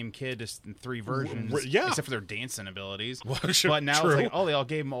of the same kid, just in 3 versions. Yeah. Except for their dancing abilities. Well, but now true. it's like, they all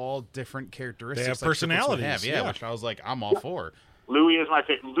gave them all different characteristics. They have like personalities. yeah, which I was like, I'm all for. Louie is my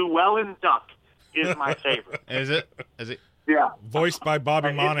favorite. Llewellyn Duck is my favorite. Is it? Is it? Yeah. Voiced by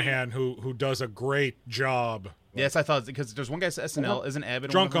Bobby Monahan, who does a great job. Yes, I thought, because there's one guy's SNL, isn't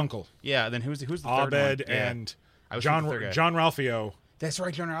Abed? Drunk Uncle. Yeah, then who's the third Abed one? and John Ralphio. That's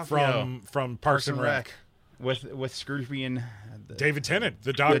right, John Ralphio. From Parks and Rec. With Scrooge being David Tennant,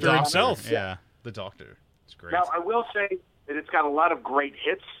 the doctor himself. Yeah, the doctor. It's great. Now, I will say that it's got a lot of great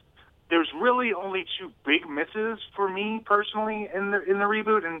hits. There's really only 2 big misses for me personally in the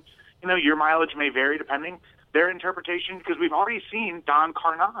reboot, and your mileage may vary depending their interpretation, because we've already seen Don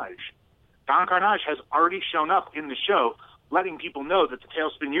Carnage. Don Carnage has already shown up in the show, letting people know that the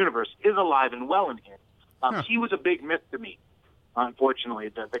Tailspin universe is alive and well in here. He was a big miss to me, unfortunately.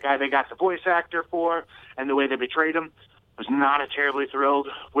 The guy they got the voice actor for and the way they betrayed him, was not terribly thrilled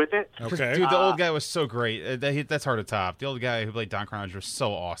with it. Okay. Dude, the old guy was so great. That's hard to top. The old guy who played Don Carnage was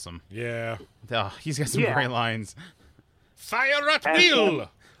so awesome. Yeah. He's got some great lines. Fire at will!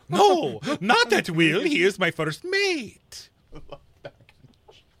 No, not at will. He is my first mate.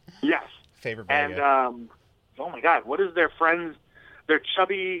 Yes. Favorite bad and guy. Oh my God, what is their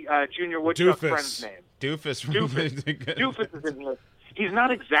chubby Junior Woodchuck friend's name? Doofus. Doofus is in here. He's not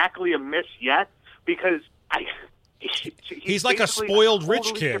exactly a miss yet because he's like a spoiled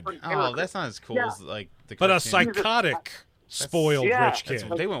rich kid. Oh, that's not as cool as like the but a cartoon. psychotic spoiled rich kid.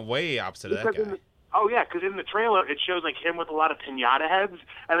 They went way opposite of that guy. Because in the trailer it shows like him with a lot of piñata heads,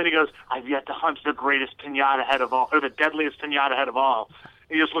 and then he goes, "I've yet to hunt the greatest piñata head of all, or the deadliest piñata head of all."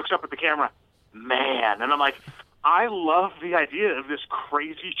 He just looks up at the camera, man, and I'm like, I love the idea of this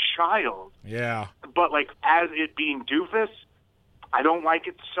crazy child. Yeah. But like, as it being Doofus, I don't like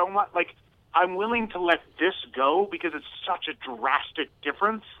it so much. Like, I'm willing to let this go because it's such a drastic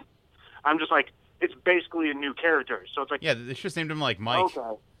difference. I'm just like, it's basically a new character, so it's like, yeah, they should have named him like Mike.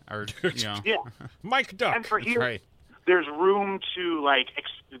 Okay. Or Yeah. Mike Duck. And for That's here, right. there's room to like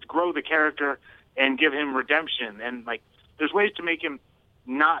grow the character and give him redemption, and like there's ways to make him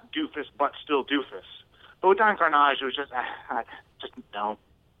not Doofus but still Doofus. But with Don Carnage, it was just no.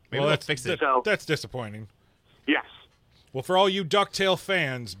 Maybe let's fix it. That's disappointing. Yes. Well, for all you DuckTale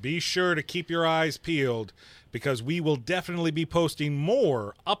fans, be sure to keep your eyes peeled because we will definitely be posting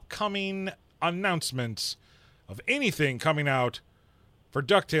more upcoming announcements of anything coming out for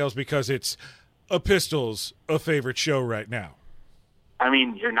DuckTales because it's Epistles, a favorite show right now. I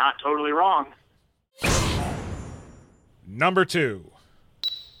mean, you're not totally wrong. Number 2,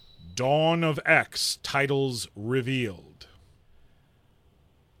 Dawn of X titles revealed.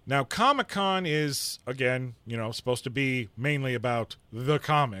 Now, Comic-Con is, again, supposed to be mainly about the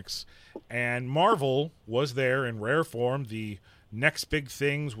comics, and Marvel was there in rare form. The next big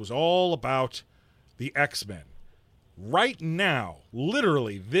things was all about the X-Men. Right now,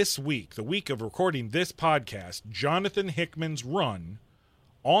 literally this week, the week of recording this podcast, Jonathan Hickman's run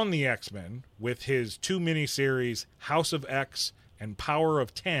on the X-Men with his 2 miniseries, House of X and Power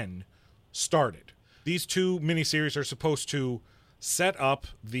of 10, started. These 2 miniseries are supposed to set up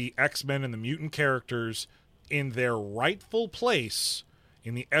the X-Men and the mutant characters in their rightful place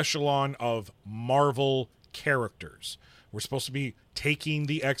in the echelon of Marvel characters. We're supposed to be taking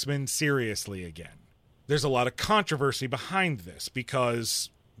the X-Men seriously again. There's a lot of controversy behind this because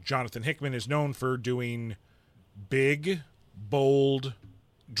Jonathan Hickman is known for doing big, bold,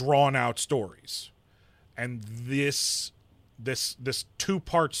 drawn-out stories. And this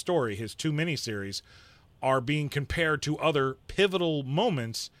 2-part story, his 2 miniseries, are being compared to other pivotal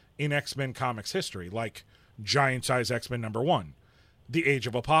moments in X-Men comics history, like Giant Size X-Men number 1, The Age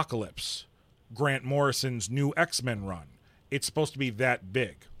of Apocalypse, Grant Morrison's New X-Men run. It's supposed to be that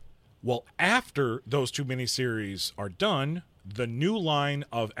big. Well, after those 2 miniseries are done, the new line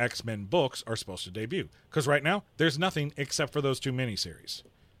of X-Men books are supposed to debut. Because right now, there's nothing except for those 2 miniseries.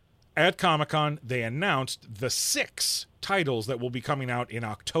 At Comic-Con, they announced the 6 titles that will be coming out in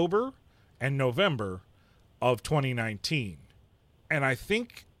October and November of 2019. And I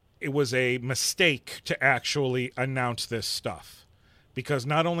think it was a mistake to actually announce this stuff. Because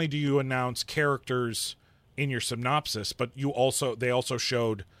not only do you announce characters in your synopsis, but they also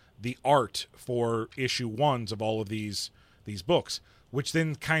showed the art for issue 1s of all of these books, which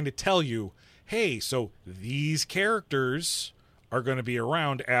then kind of tell you, hey, so these characters are going to be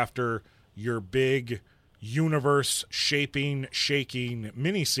around after your big universe-shaking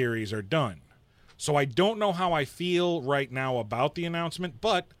miniseries are done. So I don't know how I feel right now about the announcement,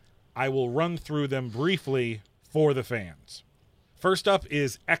 but I will run through them briefly for the fans. First up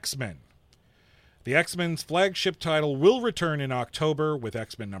is X-Men. The X-Men's flagship title will return in October with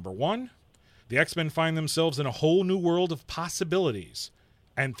X-Men number 1. The X-Men find themselves in a whole new world of possibilities,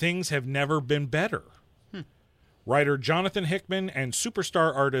 and things have never been better. Writer Jonathan Hickman and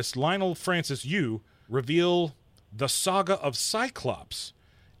superstar artist Lionel Francis Yu reveal the saga of Cyclops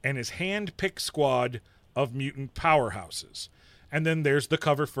and his hand-picked squad of mutant powerhouses. And then there's the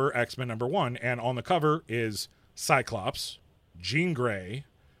cover for X-Men number 1, and on the cover is Cyclops, Jean Grey,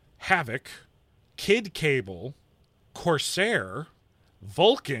 Havoc, Kid Cable, Corsair,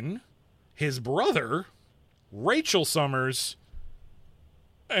 Vulcan, his brother, Rachel Summers,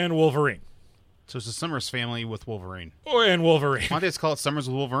 and Wolverine. So it's the Summers family with Wolverine. And Wolverine. Why don't they just call it Summers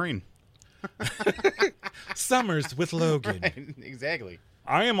with Wolverine? Summers with Logan. Right, exactly.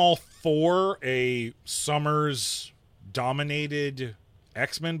 I am all for a Summers-dominated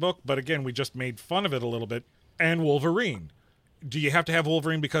X-Men book, but again, we just made fun of it a little bit. And Wolverine. Do you have to have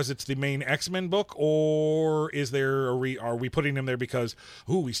Wolverine because it's the main X-Men book, or are we putting him there because,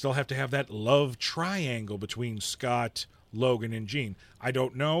 we still have to have that love triangle between Scott, Logan, and Jean? I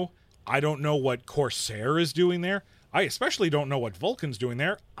don't know. I don't know what Corsair is doing there. I especially don't know what Vulcan's doing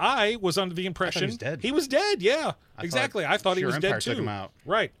there. I was under the impression he was dead. He was dead, yeah. Exactly. I thought he was Empire dead too. took him out.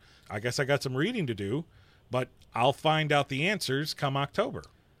 Right. I guess I got some reading to do, but I'll find out the answers come October.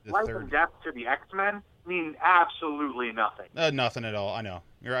 Life and death to the X-Men mean absolutely nothing. Nothing at all. I know.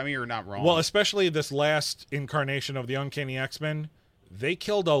 You're not wrong. Well, especially this last incarnation of the Uncanny X-Men, they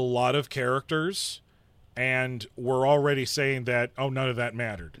killed a lot of characters, and we're already saying that, none of that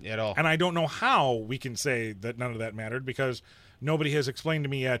mattered. At all. And I don't know how we can say that none of that mattered, because nobody has explained to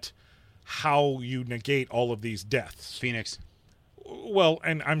me yet how you negate all of these deaths. Phoenix. Well,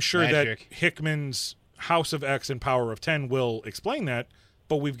 and I'm sure Magic. that Hickman's House of X and Power of 10 will explain that,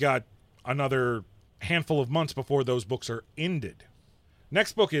 but we've got another handful of months before those books are ended.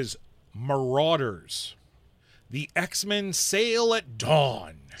 Next book is Marauders. The X-Men sail at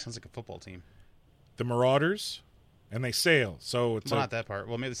dawn. Sounds like a football team. The Marauders, and they sail. So it's Well, not that part.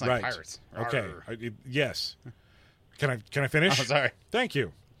 Well, maybe it's like pirates. Okay. Arr. Yes. Can I finish? Oh, sorry. Thank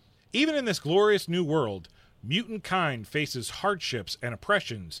you. Even in this glorious new world, mutant kind faces hardships and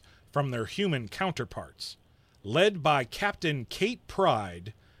oppressions from their human counterparts. Led by Captain Kate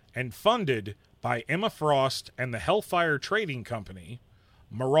Pride and funded by Emma Frost and the Hellfire Trading Company,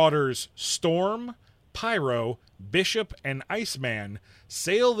 Marauders Storm, Pyro, Bishop, and Iceman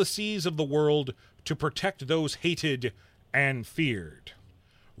sail the seas of the world to protect those hated and feared.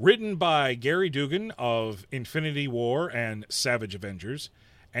 Written by Gary Dugan of Infinity War and Savage Avengers,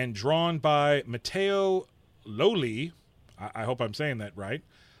 and drawn by Matteo Loli, I hope I'm saying that right,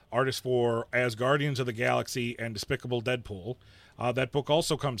 artist for As Guardians of the Galaxy and Despicable Deadpool. That book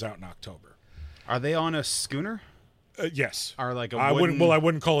also comes out in October. Are they on a schooner? Yes. Or like a I wooden...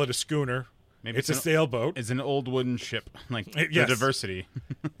 wouldn't call it a schooner. Maybe it's a sailboat. It's an old wooden ship. Like Yes. the diversity.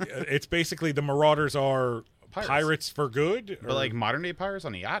 It's basically the Marauders are pirates for good. But like modern day pirates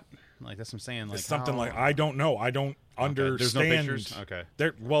on a yacht? Like that's what I'm saying. Like something how- like, I don't know. I don't understand. There's no pictures? Okay.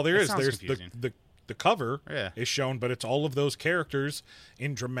 There That is. sounds There's confusing. the cover Yeah. is shown, but it's all of those characters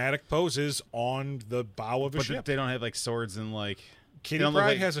in dramatic poses on the bow of a But ship. they don't have like swords and like. Kitty they don't look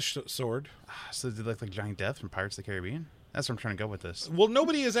Pryde like- has a sword. So they look like Johnny Depp from Pirates of the Caribbean. That's where I'm trying to go with this. Well,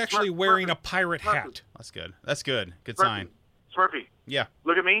 nobody is actually wearing a pirate hat. That's good. That's good. Good sign. Smurfy, Yeah.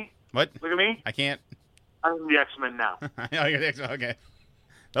 look at me. What? Look at me. I can't. I'm the X-Men now. Okay.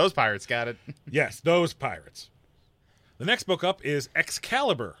 Those pirates got it. Yes, those pirates. The next book up is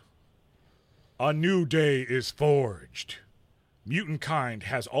Excalibur. A new day is forged. Mutant kind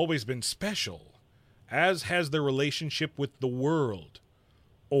has always been special, as has their relationship with the world,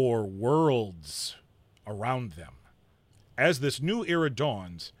 or worlds, around them. As this new era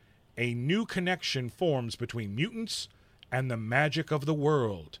dawns, a new connection forms between mutants and the magic of the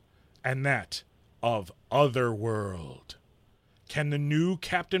world, and that of Otherworld. can the new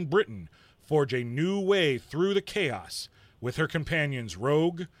Captain Britain forge a new way through the chaos with her companions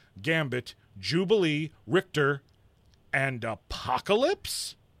Rogue, Gambit, Jubilee, Richter, and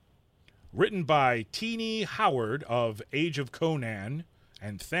Apocalypse? Written by Teenie Howard of Age of Conan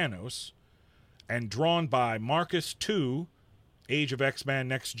and Thanos, and drawn by Marcus II, Age of X-Men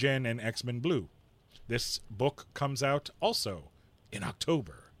Next Gen and X-Men Blue. This book comes out also in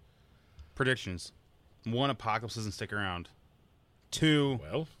October. Predictions. 1, Apocalypse doesn't stick around. 2,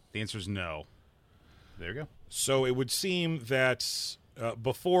 Well, the answer is no. There you go. so it would seem that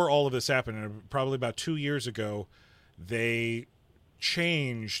before all of this happened, probably about 2 years ago, they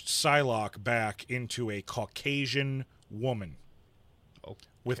changed Psylocke back into a Caucasian woman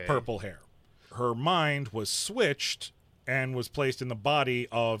with Okay. purple hair. Her mind was switched and was placed in the body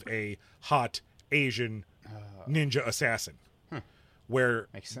of a hot Asian ninja assassin, where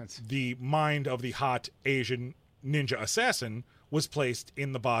Makes sense. the mind of the hot Asian ninja assassin was placed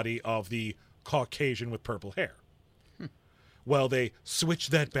in the body of the Caucasian with purple hair. Well, they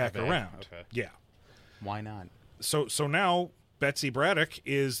switched that back Okay, around. okay. Yeah. Why not? So now Betsy Braddock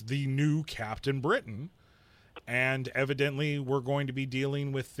is the new Captain Britain, and evidently we're going to be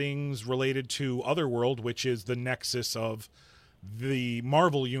dealing with things related to Otherworld, which is the nexus of the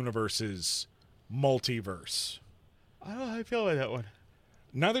Marvel Universe's multiverse. I don't know how I feel about that one.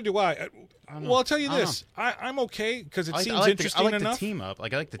 Neither do I. Well, I'll tell you I don't this. I'm okay because it seems I like interesting I like enough. the team up.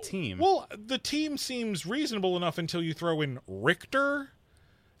 Like, I like the team. Well, the team seems reasonable enough until you throw in Richter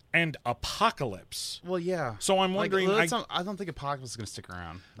and Apocalypse. Well, yeah. So I'm wondering. I don't think Apocalypse is going to stick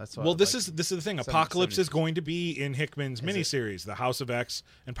around. That's what. Well, this is the thing. Apocalypse 70. is going to be in Hickman's it? miniseries, The House of X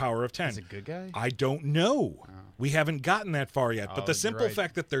and Power of 10. Is it good guy? I don't know. We haven't gotten that far yet. But Oh, the simple you're right.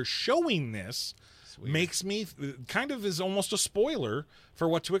 fact that they're showing this weird. makes me kind of is almost a spoiler for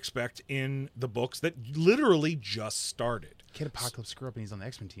what to expect in the books that literally just started. Kid Apocalypse grew up and he's on the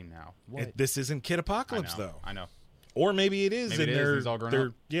X-Men team now. What? This isn't Kid I Apocalypse know. though. I know. Or maybe it is. Maybe and it is, he's all grown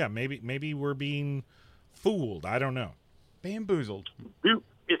up. Yeah, maybe we're being fooled. I don't know. Bamboozled.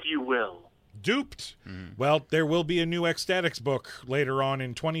 If you will. Duped. Well, there will be a new Ecstatics book later on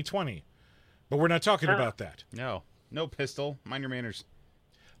in 2020, but we're not talking about that. No. No pistol. Mind your manners.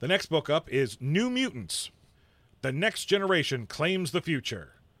 The next book up is New Mutants. The Next Generation Claims the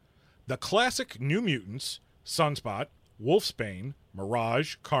Future. The classic New Mutants, Sunspot, Wolfsbane,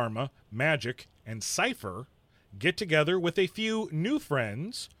 Mirage, Karma, Magic, and Cypher get together with a few new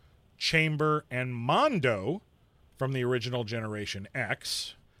friends, Chamber and Mondo, from the original Generation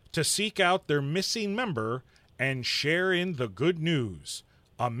X, to seek out their missing member and share in the good news,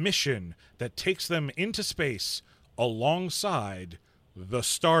 a mission that takes them into space alongside the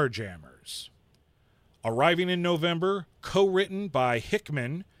Starjammers. Arriving in November, co-written by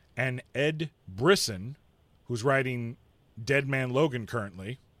Hickman and Ed Brisson, who's writing Dead Man Logan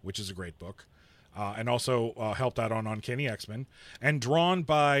currently, which is a great book, and also helped out on Uncanny X-Men, and drawn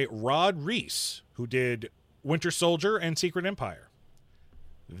by Rod Reese, who did Winter Soldier and Secret Empire.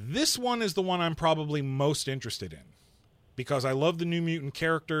 This one is the one I'm probably most interested in, because I love the New Mutant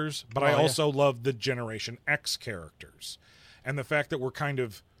characters, but I also love the Generation X characters. And the fact that we're kind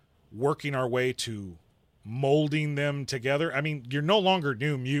of working our way to molding them together. I mean, you're no longer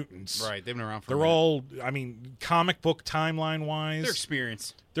New Mutants. Right. They've been around for They're a minute. all, I mean, comic book timeline-wise, Their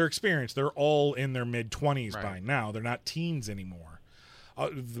experience. they're experienced. They're all in their mid-20s by Right. now. They're not teens anymore.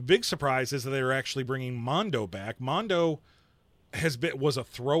 The big surprise is that they're actually bringing Mondo back. Mondo was a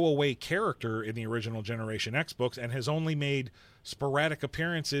throwaway character in the original Generation X books and has only made sporadic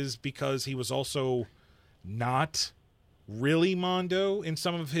appearances because he was also not really Mondo in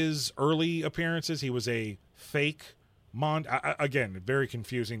some of his early appearances. He was a fake Mondo. Again, very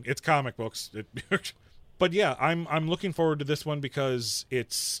confusing. It's comic books. But yeah, I'm looking forward to this one because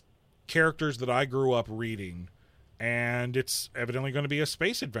it's characters that I grew up reading, and it's evidently going to be a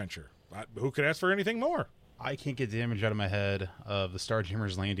space adventure. Who could ask for anything more? I can't get the image out of my head of the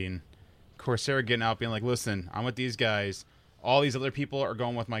Starjammers landing. Corsair getting out, being like, listen, I'm with these guys. All these other people are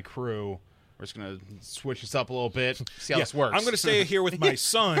going with my crew. We're just going to switch this up a little bit, see how this works. I'm going to stay here with my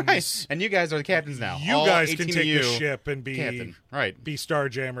sons. Right. And you guys are the captains now. You All guys 18 can of take you, the ship and be captain. Right. be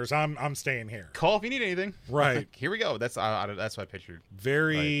Starjammers. I'm staying here. Call if you need anything. Right. Here we go. That's what I pictured.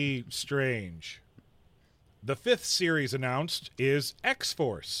 Very strange. The 5th series announced is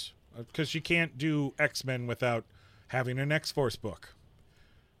X-Force, because you can't do X-Men without having an X-Force book.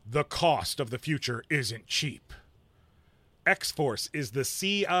 The cost of the future isn't cheap. X-Force is the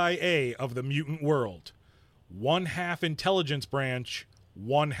CIA of the mutant world. 1/2 intelligence branch,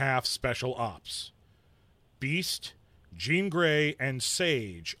 1/2 special ops. Beast, Jean Grey, and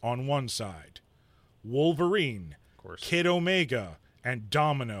Sage on one side. Wolverine, course. Kid Omega, and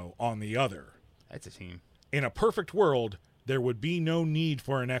Domino on the other. That's a team. In a perfect world, there would be no need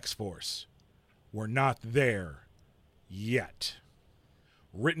for an X-Force. We're not there yet.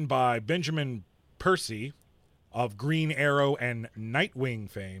 Written by Benjamin Percy of Green Arrow and Nightwing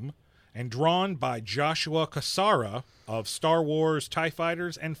fame, and drawn by Joshua Cassara of Star Wars, TIE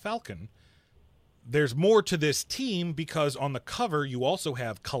Fighters, and Falcon. There's more to this team because on the cover you also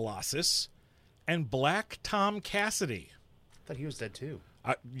have Colossus and Black Tom Cassidy. I thought he was dead too.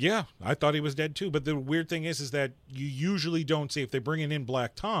 Yeah, I thought he was dead too. But the weird thing is that you usually don't see, if they're bringing in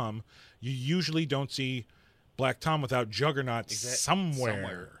Black Tom, you usually don't see Black Tom without Juggernaut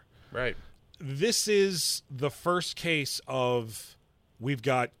somewhere. Right. This is the first case of we've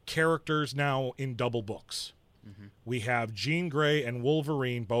got characters now in double books. Mm-hmm. We have Jean Grey and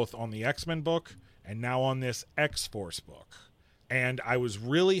Wolverine both on the X-Men book and now on this X-Force book. And I was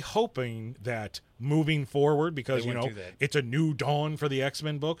really hoping that moving forward, because, you know, it's a new dawn for the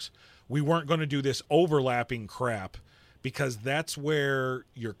X-Men books, we weren't going to do this overlapping crap, because that's where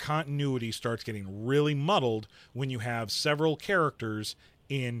your continuity starts getting really muddled when you have several characters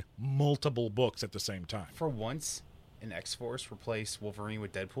in multiple books at the same time. For once, an X-Force replace Wolverine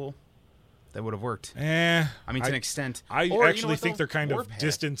with Deadpool, that would have worked. I mean, to an extent. I actually think they're kind of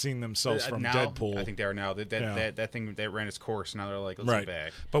distancing themselves from now, Deadpool. I think they are now. That thing that ran its course. Now they're like, let's right. get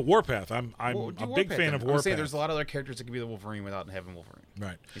back. But Warpath, I'm a big fan of Warpath. There's a lot of other characters that could be the Wolverine without having Wolverine.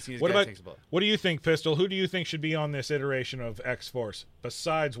 Right. What do you think, Pistol? Who do you think should be on this iteration of X-Force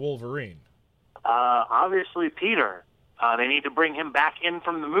besides Wolverine? Obviously, Peter. They need to bring him back in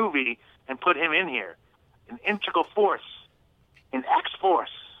from the movie and put him in here. An integral force. An X-Force.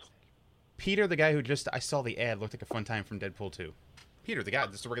 Peter, the guy who I saw the ad, looked like a fun time from Deadpool 2. Peter, the guy,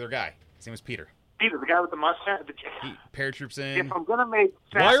 just a regular guy. His name was Peter. Peter, the guy with the mustache. He paratroops in. If I'm going to make...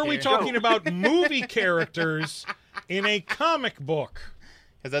 Why are we talking about movie characters in a comic book?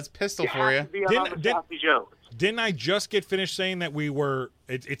 Because that's Pistol for you. Didn't I just get finished saying that we were...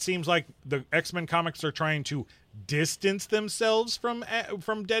 It seems like the X-Men comics are trying to distance themselves from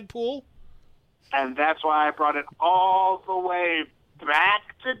Deadpool? And that's why I brought it all the way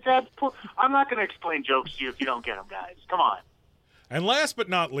back to Deadpool. I'm not going to explain jokes to you if you don't get them, guys. Come on. And last but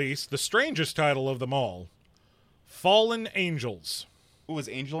not least, the strangest title of them all, Fallen Angels. Ooh, was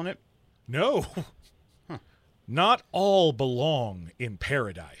Angel in it? No. Huh. Not all belong in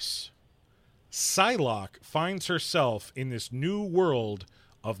paradise. Psylocke finds herself in this new world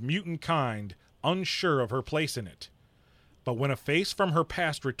of mutant kind, unsure of her place in it. But when a face from her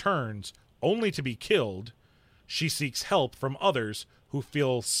past returns, only to be killed, she seeks help from others who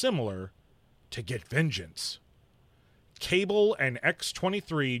feel similar to get vengeance. Cable and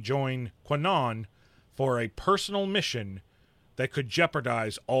X-23 join Quanon for a personal mission that could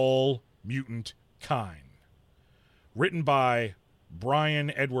jeopardize all mutant kind. Written by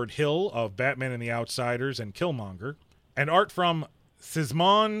Brian Edward Hill of Batman and the Outsiders and Killmonger, and art from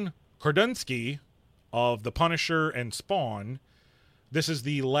Szymon Kordunski of The Punisher and Spawn. This is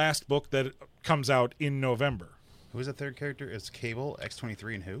the last book that comes out in November. Who's the third character? It's Cable,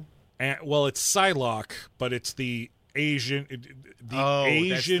 X-23, and who? Well, it's Psylocke, but it's the Asian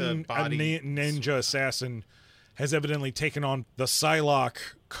ninja assassin has evidently taken on the Psylocke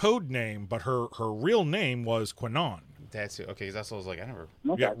code name, but her real name was Quanon. That's it. Okay, that's what I was like. I never.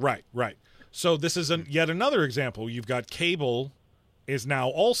 Okay. Yeah, right. So this is yet another example. You've got Cable is now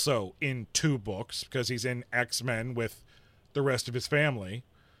also in 2 books because he's in X-Men with the rest of his family,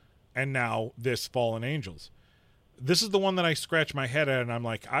 and now this Fallen Angels. This is the one that I scratch my head at, and I'm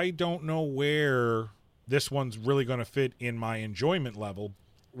like, I don't know where this one's really going to fit in my enjoyment level.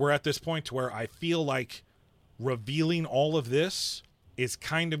 We're at this point to where I feel like revealing all of this is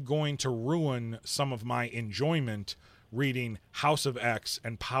kind of going to ruin some of my enjoyment reading House of X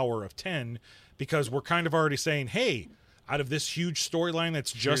and Power of 10, because we're kind of already saying, hey, out of this huge storyline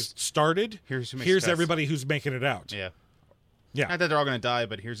that's just started, here's everybody who's making it out. Yeah. Not that they're all going to die,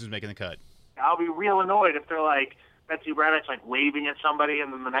 but here's who's making the cut. I'll be real annoyed if they're like, Betsy Braddock's like waving at somebody,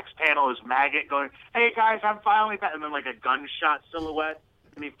 and then the next panel is Maggot going, "Hey guys, I'm finally back," and then like a gunshot silhouette,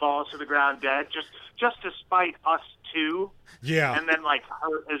 and he falls to the ground dead, just to spite us too. Yeah. And then like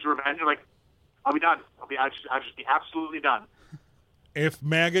his revenge, like, I'll be done. I'll just be absolutely done. If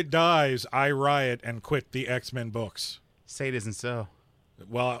Maggot dies, I riot and quit the X-Men books. Say it isn't so.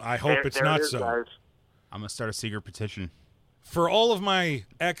 Well, I hope it's not so. Guys. I'm gonna start a secret petition. For all of my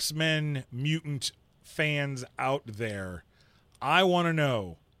X-Men mutant fans out there, I want to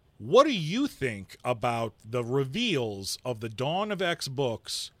know, what do you think about the reveals of the Dawn of X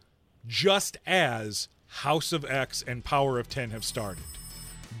books just as House of X and Power of 10 have started?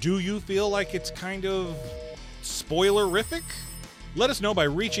 Do you feel like it's kind of spoilerific? Let us know by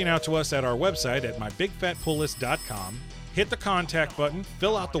reaching out to us at our website at mybigfatpulllist.com. Hit the contact button,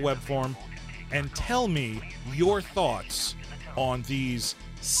 fill out the web form, and tell me your thoughts on these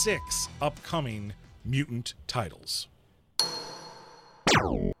 6 upcoming mutant titles.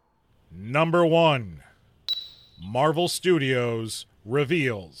 Number 1. Marvel Studios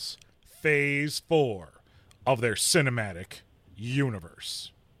reveals Phase 4 of their cinematic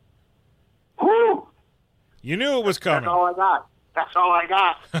universe. Whew! You knew it was coming. That's all I got. That's all I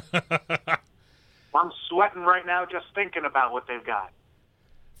got. I'm sweating right now just thinking about what they've got.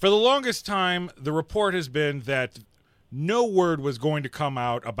 For the longest time, the report has been that no word was going to come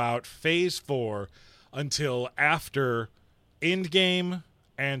out about Phase 4 until after Endgame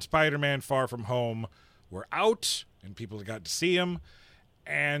and Spider-Man Far From Home were out and people got to see them.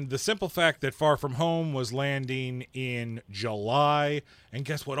 And the simple fact that Far From Home was landing in July, and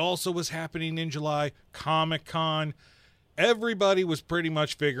guess what also was happening in July? Comic-Con. Everybody was pretty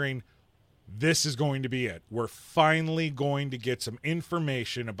much figuring this is going to be it. We're finally going to get some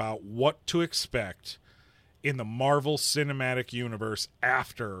information about what to expect in the Marvel Cinematic Universe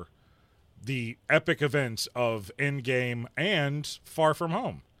after the epic events of Endgame and Far From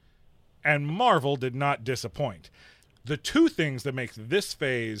Home. And Marvel did not disappoint. The 2 things that make this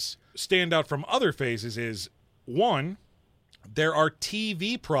phase stand out from other phases is, 1, there are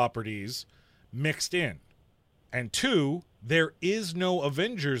TV properties mixed in. And 2, there is no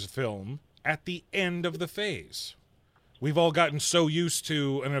Avengers film at the end of the phase. We've all gotten so used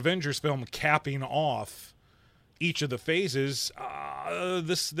to an Avengers film capping off each of the phases.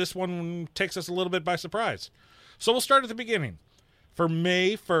 This one takes us a little bit by surprise. So we'll start at the beginning. For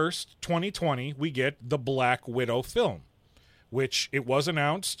May 1st, 2020, we get the Black Widow film, which it was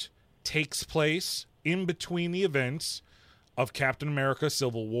announced takes place in between the events of Captain America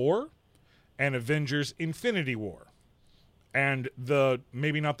Civil War and Avengers Infinity War. And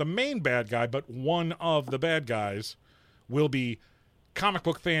maybe not the main bad guy, but one of the bad guys will be comic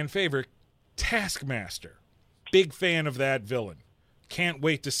book fan favorite Taskmaster. Big fan of that villain. Can't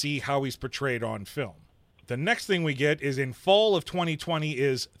wait to see how he's portrayed on film. The next thing we get is in fall of 2020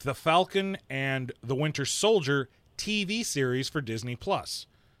 is The Falcon and the Winter Soldier TV series for Disney+.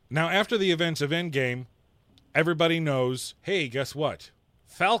 Now, after the events of Endgame, everybody knows, hey, guess what?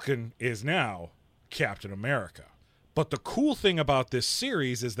 Falcon is now Captain America. But the cool thing about this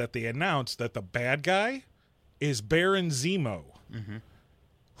series is that they announced that the bad guy is Baron Zemo,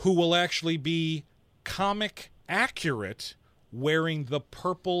 who will actually be comic accurate wearing the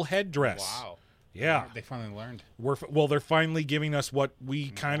purple headdress. Wow. Yeah. They finally learned. They're finally giving us what we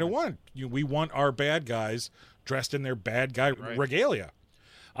kind of want. We want our bad guys dressed in their bad guy regalia.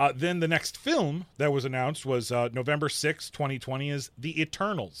 Then the next film that was announced was November 6th, 2020, is The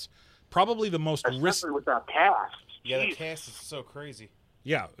Eternals. Probably the most Especially with that cast. Yeah, the Jeez. cast is so crazy.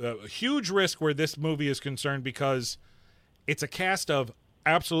 Yeah, a huge risk where this movie is concerned because it's a cast of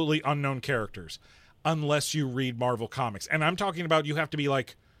absolutely unknown characters unless you read Marvel Comics. And I'm talking about you have to be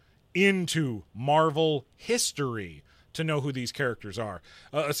like into Marvel history to know who these characters are.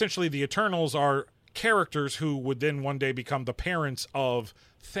 Essentially, the Eternals are characters who would then one day become the parents of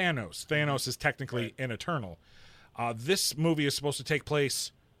Thanos. Thanos is technically an Eternal. This movie is supposed to take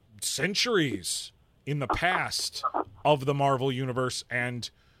place centuries in the past of the Marvel Universe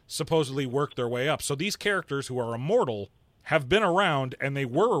and supposedly work their way up. So these characters who are immortal have been around, and they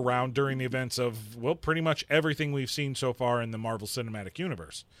were around during the events of, well, pretty much everything we've seen so far in the Marvel Cinematic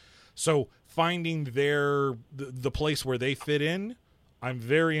Universe. So finding the place where they fit in, I'm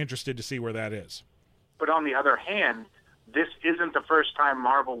very interested to see where that is. But on the other hand, this isn't the first time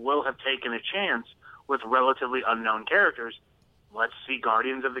Marvel will have taken a chance with relatively unknown characters. Let's see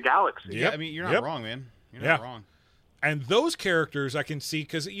Guardians of the Galaxy. Yeah, I mean, you're not wrong, man. You're not wrong. And those characters I can see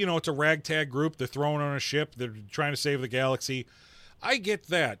because, it's a ragtag group. They're thrown on a ship. They're trying to save the galaxy. I get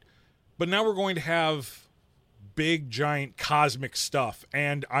that. But now we're going to have big, giant, cosmic stuff.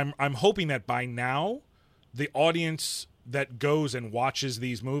 And I'm hoping that by now, the audience that goes and watches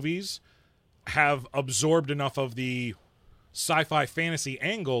these movies have absorbed enough of the sci-fi fantasy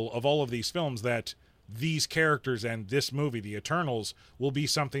angle of all of these films that these characters and this movie, The Eternals, will be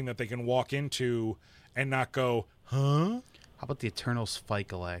something that they can walk into and not go, huh? How about the Eternals fight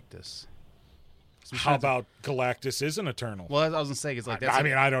Galactus? How about Galactus is an Eternal? Well, I was gonna say, that's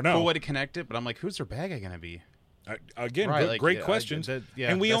I don't know. Cool way to connect it, but I'm like, who's their bad guy gonna be? Again, Right, great questions. and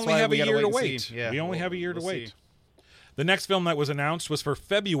we that's only why have a we gotta year wait to and wait. see. Yeah, we only we'll- have a year to we'll wait. see. The next film that was announced was for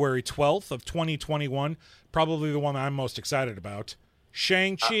February 12th of 2021, probably the one I'm most excited about. I'm right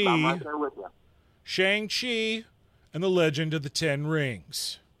Shang-Chi, there with you. Shang-Chi and the Legend of the Ten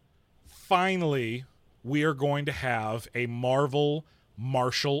Rings. Finally, we are going to have a Marvel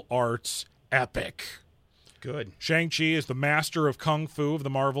martial arts epic. Good. Shang-Chi is the master of Kung Fu of the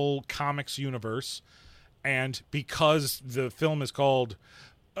Marvel Comics universe. And because the film is called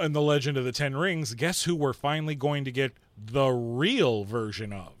The Legend of the Ten Rings, guess who we're finally going to get the real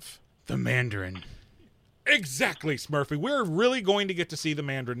version of? The Mandarin. Exactly, Smurfy. We're really going to get to see the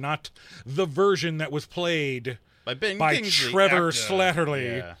Mandarin, not the version that was played By Ben by Kingsley, Trevor actor.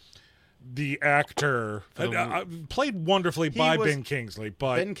 Slattery, Yeah. the actor. Played wonderfully by was- Ben Kingsley,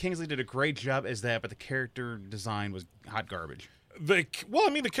 but Ben Kingsley did a great job as that, but the character design was hot garbage. the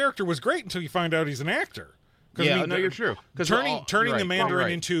character was great until you find out he's an actor. 'Cause, Yeah, no, you're true. 'Cause Turning you're the right, Mandarin you're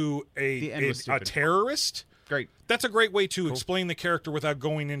right. into The end was a stupid. terrorist. Great. That's a great way to explain the character without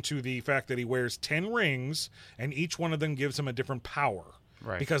going into the fact that he wears 10 rings and each one of them gives him a different power.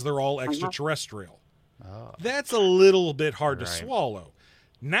 Right. Because they're all extraterrestrial. That's a little bit hard to Right. swallow.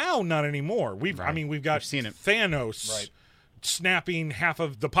 Now, not anymore. We've got We've seen it. Thanos snapping half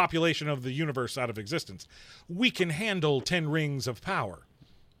of the population of the universe out of existence. We can handle 10 rings of power.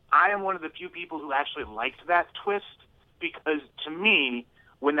 I am one of the few people who actually liked that twist because, to me,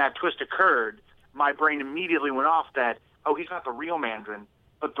 when that twist occurred, my brain immediately went off that, oh, he's not the real Mandarin,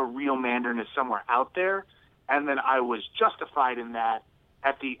 but the real Mandarin is somewhere out there. And then I was justified in that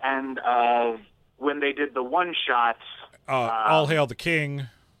at the end of when they did the one-shots, All Hail the King.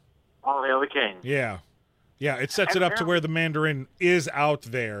 All Hail the King. Yeah. Yeah, it sets it up to where the Mandarin is out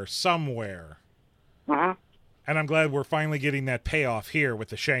there somewhere. Mm-hmm. And I'm glad we're finally getting that payoff here with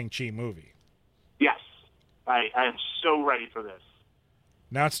the Shang-Chi movie. Yes. I am so ready for this.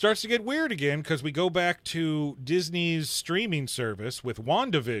 Now it starts to get weird again because we go back to Disney's streaming service with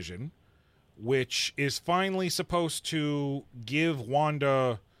WandaVision, which is finally supposed to give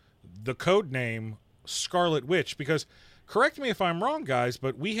Wanda the code name Scarlet Witch. Because, correct me if I'm wrong, guys,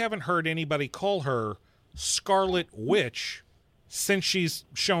 but we haven't heard anybody call her Scarlet Witch since she's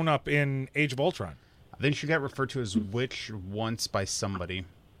shown up in Age of Ultron. I think she got referred to as witch once by somebody,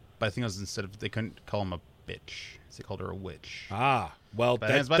 but I think it was instead of they couldn't call him a bitch, so they called her a witch. Ah, well, But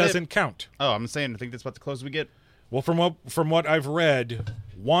that that's about doesn't it. count. Oh, I'm saying I think that's about the closest we get. Well, from what I've read,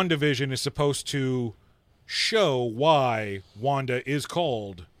 WandaVision is supposed to show why Wanda is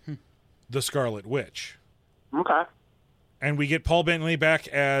called the Scarlet Witch. Okay. And we get Paul Bettany back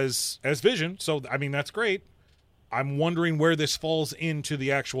as Vision, so I mean that's great. I'm wondering where this falls into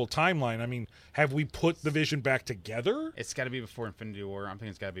the actual timeline. I mean, have we put the Vision back together? It's got to be before Infinity War. I'm thinking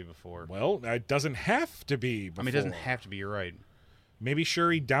it's got to be before. Well, it doesn't have to be before. I mean, it doesn't have to be. You're right. Maybe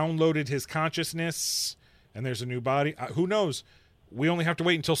Shuri downloaded his consciousness and there's a new body. Who knows? We only have to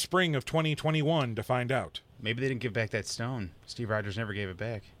wait until spring of 2021 to find out. Maybe they didn't give back that stone. Steve Rogers never gave it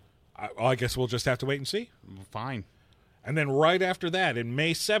back. I guess we'll just have to wait and see. Fine. And then right after that, in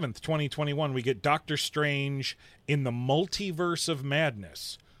May 7th, 2021, we get Doctor Strange in the Multiverse of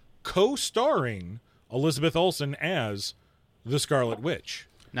Madness, co-starring Elizabeth Olsen as the Scarlet Witch.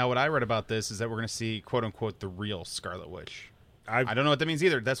 Now, what I read about this is that we're going to see, quote-unquote, the real Scarlet Witch. I I don't know what that means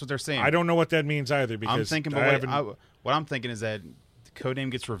either. That's what they're saying. I don't know what that means either because I'm thinking, I haven't- what I'm thinking is that the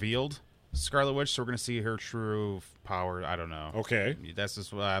codename gets revealed, Scarlet Witch, so we're going to see her true power. I don't know. Okay. That's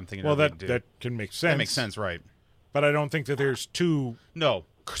just what I'm thinking. Well, they're that gonna do. that can make sense. That makes sense, right? But I don't think that there's two No. I don't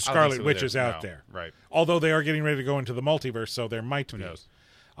think Scarlet so Witches either. out No. there. Right. Although they are getting ready to go into the multiverse, so there might be. Who knows?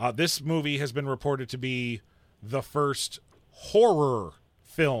 This movie has been reported to be the first horror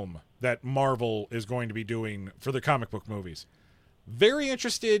film that Marvel is going to be doing for the comic book movies. Very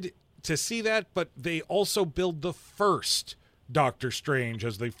interested to see that, but they also build the first Doctor Strange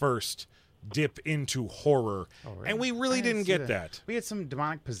as the first dip into horror. And we really I didn't see get that. We had some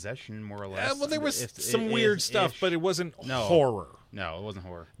demonic possession, more or less. Well, there was If- some if- weird if- stuff, but it wasn't No. horror. No, it wasn't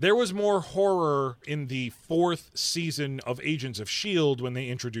horror. There was more horror in the 4th season of Agents of S.H.I.E.L.D. when they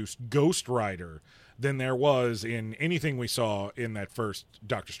introduced Ghost Rider than there was in anything we saw in that first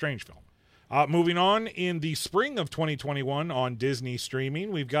Doctor Strange film. Moving on, in the spring of 2021 on Disney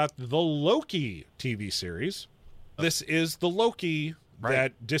streaming, we've got the Loki TV series. This is the Loki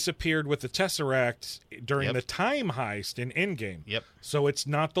that disappeared with the Tesseract during Yep. the time heist in Endgame. Yep. So it's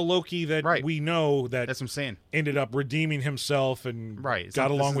not the Loki that Right. we know that That's what I'm saying. ended up redeeming himself and Right. It's got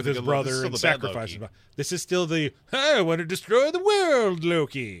not- along this with is his the good Loki. brother This is still and the bad sacrificed Loki. him. This is still the, I want to destroy the world,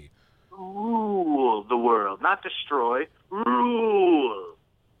 Loki. Rule the world, not destroy. Rule.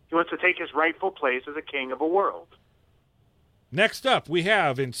 He wants to take his rightful place as a king of a world. Next up, we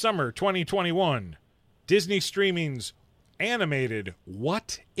have in summer 2021, Disney Streaming's animated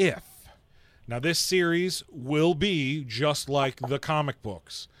What If? Now, this series will be just like the comic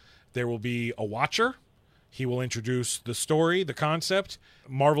books. There will be a watcher. He will introduce the story, the concept.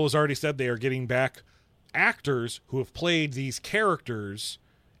 Marvel has already said they are getting back actors who have played these characters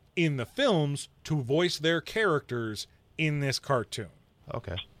in the films to voice their characters in this cartoon.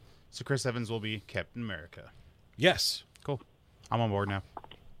 Okay. So Chris Evans will be Captain America. Yes. Cool. I'm on board now.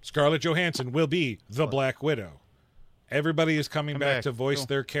 Scarlett Johansson will be the Black Widow. Everybody is coming back to voice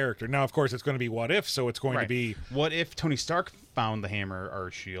their character. Now, of course, it's going to be What If, so it's going to be... What if Tony Stark found the hammer or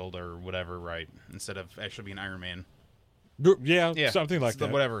shield or whatever, right, instead of actually being Iron Man? Yeah, something like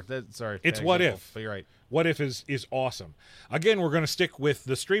that. Whatever. It's What If. But you're right. What If is awesome. Again, we're going to stick with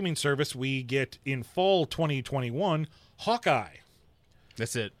the streaming service. We get in fall 2021, Hawkeye.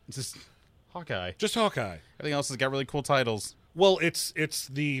 That's it. It's just Hawkeye. Just Hawkeye. Everything else has got really cool titles. Well,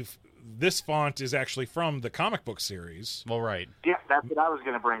 this font is actually from the comic book series. Well, right. Yeah, that's what I was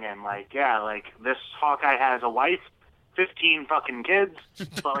going to bring in. Like this Hawkeye has a wife, 15 fucking kids,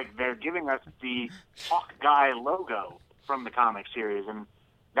 but like they're giving us the Hawkeye logo from the comic series, and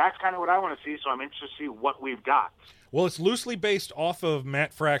that's kind of what I want to see, so I'm interested to see what we've got. Well, it's loosely based off of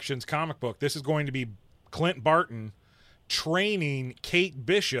Matt Fraction's comic book. This is going to be Clint Barton training Kate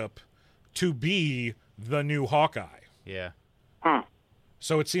Bishop to be the new Hawkeye. Yeah.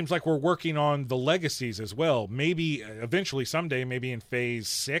 So it seems like we're working on the legacies as well. Maybe eventually someday, maybe in Phase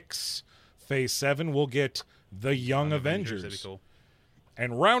 6, Phase 7, we'll get the Young Avengers. That'd be cool.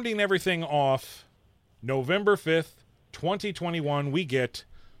 And rounding everything off, November 5th, 2021, we get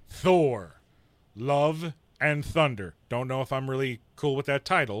Thor, Love and Thunder. Don't know if I'm really cool with that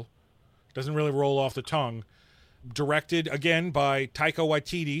title. Doesn't really roll off the tongue. Directed, again, by Taika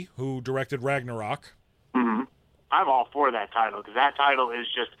Waititi, who directed Ragnarok. Mm-hmm. I'm all for that title, because that title is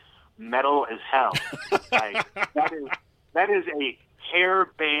just metal as hell. Like, that is a hair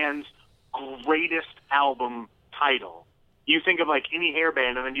band's greatest album title. You think of like any hair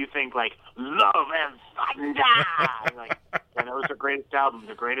band, and then you think like Love and Thunder. Like, and those are greatest albums.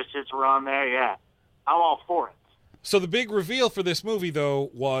 The greatest hits were on there. Yeah, I'm all for it. So the big reveal for this movie,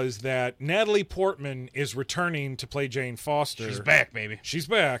 though, was that Natalie Portman is returning to play Jane Foster. She's back, baby. She's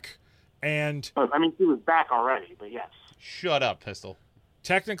back. And I mean, she was back already, but yes. Shut up, Pistol.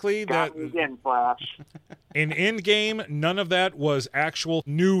 Technically, Got me again, Flash. in Endgame, none of that was actual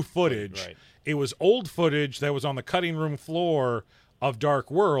new footage. Right. It was old footage that was on the cutting room floor of Dark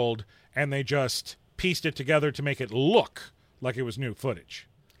World, and they just pieced it together to make it look like it was new footage.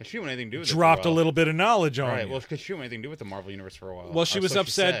 She didn't have anything to do with it. Dropped a little bit of knowledge on Right. you. Well, because she didn't have anything to do with the Marvel Universe for a while. Well, she was So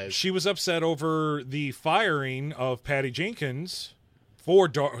upset. She was upset over the firing of Patty Jenkins for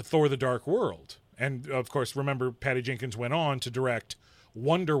Thor: The Dark World, and of course, remember Patty Jenkins went on to direct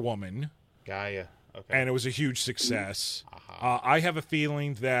Wonder Woman, Gaia. Okay. and it was a huge success. I have a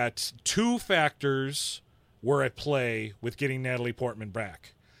feeling that two factors were at play with getting Natalie Portman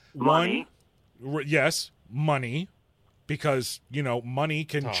back. Money? Yes, money, because money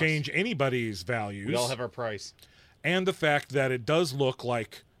can Toss. change anybody's values. We all have our price. And the fact that it does look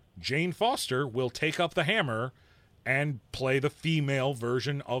like Jane Foster will take up the hammer and play the female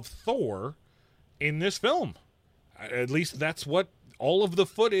version of Thor in this film. At least that's what all of the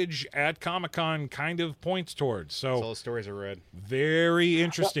footage at Comic-Con kind of points towards. So all So the stories are read. very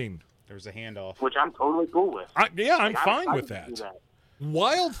interesting. There was a handoff. Which I'm totally cool with. I'm Like, fine I with would do that.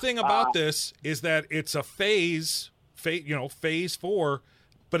 Wild thing about this is that it's a phase 4,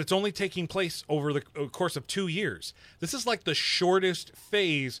 but it's only taking place over the course of 2 years. This is like the shortest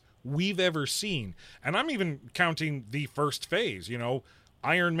phase we've ever seen. And I'm even counting the first phase,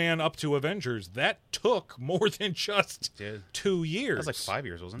 Iron Man up to Avengers. That took more than just Did. 2 years. That was like 5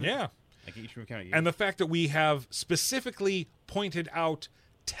 years, wasn't it? Yeah. Like each movie counted a year. And the fact that we have specifically pointed out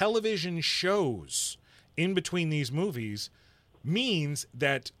television shows in between these movies means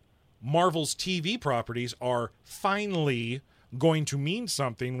that Marvel's TV properties are finally going to mean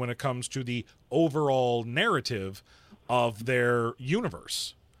something when it comes to the overall narrative of their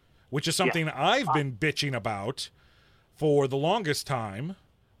universe, which is something I've been bitching about for the longest time.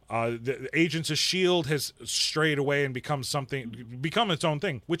 The Agents of S.H.I.E.L.D. has strayed away and become its own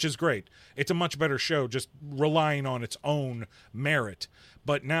thing, which is great. It's a much better show, just relying on its own merit.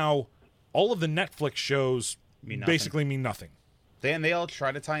 But now, all of the Netflix shows basically mean nothing. They all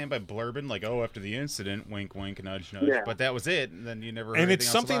try to tie in by blurbing, like, after the incident, wink, wink, nudge, nudge. Yeah. But that was it, and then you never heard And anything it's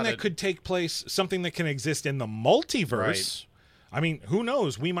else something about that it. could take place, something that can exist in the multiverse. Right. I mean, who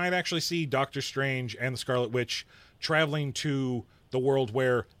knows? We might actually see Doctor Strange and the Scarlet Witch traveling to the world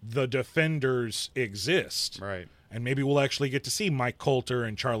where the Defenders exist. Right. And maybe we'll actually get to see Mike Coulter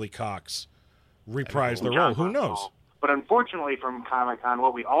and Charlie Cox reprise their role. Who knows? But unfortunately, from Comic-Con,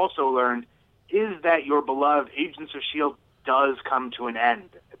 what we also learned is that your beloved Agents of S.H.I.E.L.D. does come to an end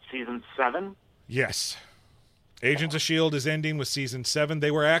at Season 7. Yes. Agents of S.H.I.E.L.D. is ending with Season 7.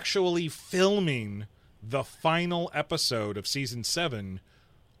 They were actually filming the final episode of season 7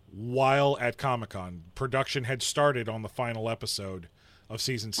 while at Comic-Con. Production had started on the final episode of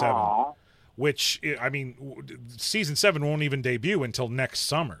season 7. Aw. Which, I mean, season 7 won't even debut until next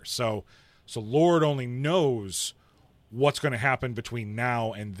summer. So Lord only knows what's going to happen between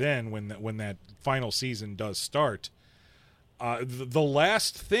now and then when that final season does start. The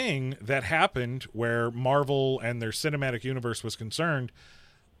last thing that happened where Marvel and their cinematic universe was concerned,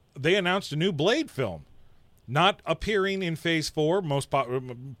 they announced a new Blade film. Not appearing in Phase 4,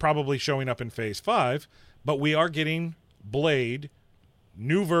 probably showing up in Phase 5, but we are getting Blade,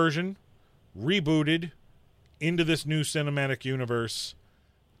 new version, rebooted into this new cinematic universe.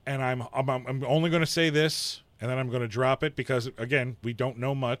 And I'm only going to say this, and then I'm going to drop it because, again, we don't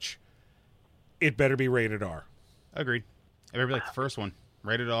know much. It better be rated R. Agreed. It better be like the first one.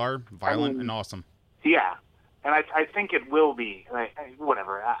 Rated R, violent, and awesome. Yeah, and I think it will be.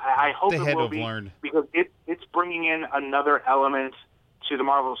 Whatever. I hope They it had to will have be learned. because it's bringing in another element to the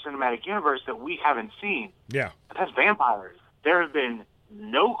Marvel Cinematic Universe that we haven't seen. Yeah. That's vampires. There have been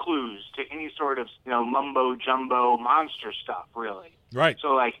no clues to any sort of mumbo jumbo monster stuff, really. Right.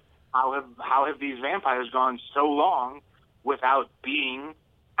 So how have these vampires gone so long without being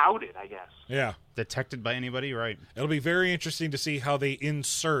outed? I guess. Yeah. Detected by anybody, right? It'll be very interesting to see how they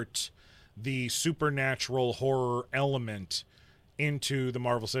insert the supernatural horror element into the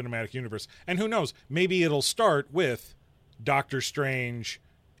Marvel Cinematic Universe. And who knows, maybe it'll start with Doctor Strange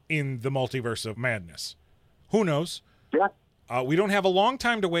in the Multiverse of Madness. Who knows? Yeah. We don't have a long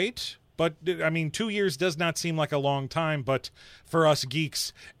time to wait, but, I mean, 2 years does not seem like a long time, but for us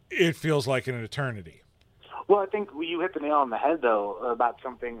geeks, it feels like an eternity. Well, I think you hit the nail on the head, though, about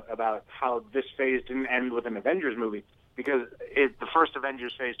how this phase didn't end with an Avengers movie, because the first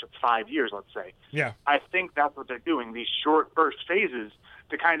Avengers phase took 5 years, let's say. Yeah. I think that's what they're doing, these short burst phases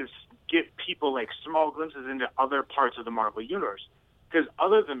to kind of give people like small glimpses into other parts of the Marvel Universe. Because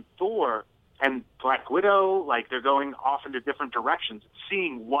other than Thor and Black Widow, they're going off into different directions,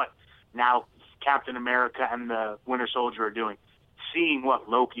 seeing what now Captain America and the Winter Soldier are doing, seeing what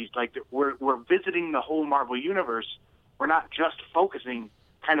Loki's like. We're visiting the whole Marvel Universe. We're not just focusing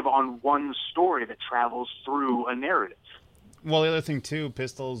kind of on one story that travels through a narrative. Well, the other thing too,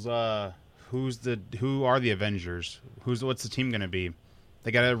 Pistols. Who are the Avengers? What's the team going to be? They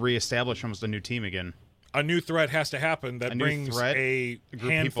got to reestablish almost a new team again. A new threat has to happen that brings a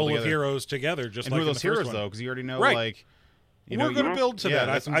handful of heroes together. Just and like who are those in the first heroes one. though? Because you already know, Right. We're going to build to that.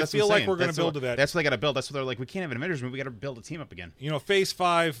 I feel like we're going to build to that. That's what they got to build. That's what they're like. We can't have an Avengers movie. We got to build a team up again. Phase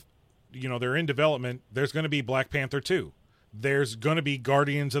 5, they're in development. There's going to be Black Panther 2. There's going to be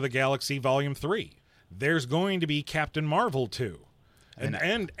Guardians of the Galaxy Volume 3. There's going to be Captain Marvel 2.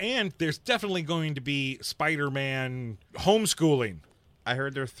 And there's definitely going to be Spider-Man homeschooling. I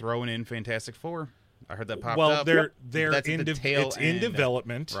heard they're throwing in Fantastic Four. I heard that popped Well, up. it's in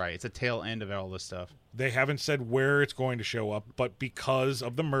development. Right, it's a tail end of all this stuff. They haven't said where it's going to show up, but because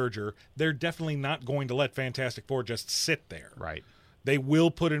of the merger, they're definitely not going to let Fantastic Four just sit there. Right. They will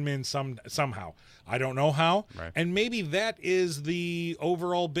put him in somehow. I don't know how. Right. And maybe that is the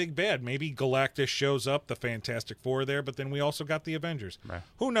overall big bad. Maybe Galactus shows up, the Fantastic Four there, but then we also got the Avengers. Right.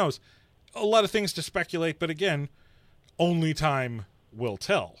 Who knows? A lot of things to speculate, but again, only time will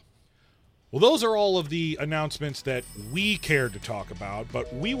tell. Well, those are all of the announcements that we cared to talk about,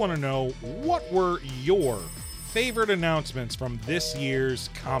 but we want to know, what were your favorite announcements from this year's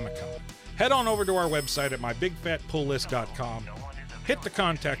Comic-Con? Head on over to our website at mybigfatpulllist.com, hit the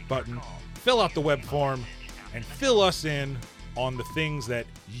contact button, fill out the web form, and fill us in on the things that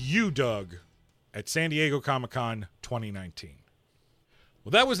you dug at San Diego Comic-Con 2019.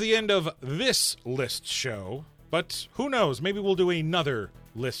 Well, that was the end of this list show, but who knows, maybe we'll do another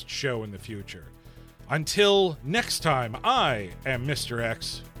list show in the future. Until next time, I am Mr.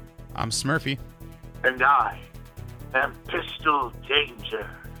 X. I'm Smurfy. And I am Pistol Danger.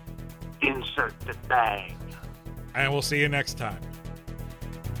 Insert the bang. And we'll see you next time.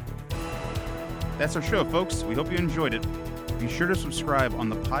 That's our show, folks. We hope you enjoyed it. Be sure to subscribe on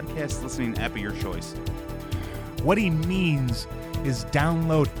the podcast listening app of your choice. What he means is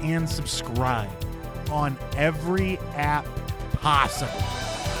download and subscribe on every app possible.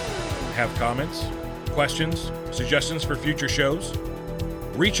 Have comments, questions, suggestions for future shows?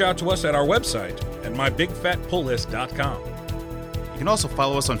 Reach out to us at our website at mybigfatpulllist.com. You can also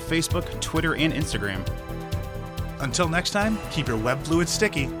follow us on Facebook, Twitter, and Instagram. Until next time, keep your web fluid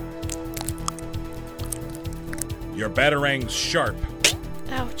sticky. Your batarangs sharp.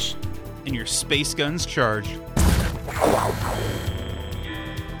 Ouch. And your space guns charged.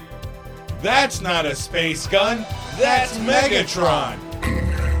 That's not a space gun. That's Megatron.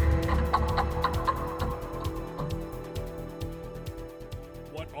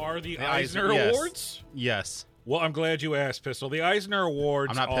 are the The Eisner yes. Awards? Yes. Well, I'm glad you asked, Pistol. The Eisner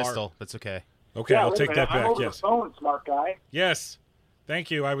Awards I'm not are... Pistol. That's okay. Okay, Yeah, I'll wait a take minute. that I'm back, over yes. the phone, smart guy. Yes.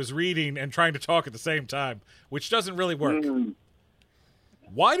 Thank you. I was reading and trying to talk at the same time, which doesn't really work.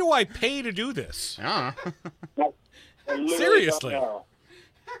 Why do I pay to do this? Ah. I literally Seriously. don't know.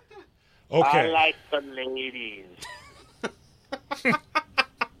 Okay. I like the ladies.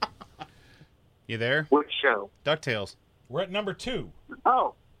 You there? Which show? DuckTales. We're at number 2.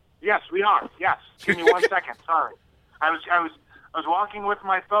 Oh, yes, we are. Yes. Give me 1 second. Sorry. I was walking with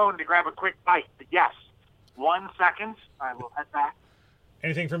my phone to grab a quick bite. But yes, 1 second. I will head back.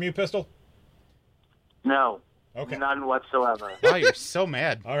 Anything from you, Pistol? No. Okay. None whatsoever. Wow, you're so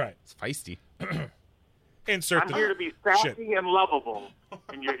mad. All right. It's feisty. Insert I'm the here to be shit. sassy and lovable,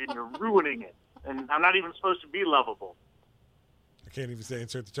 and you're ruining it. And I'm not even supposed to be lovable. I can't even say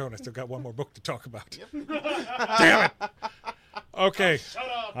insert the tone. I still got one more book to talk about. Damn it. Okay.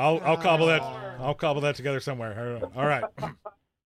 I'll cobble that together somewhere. All right.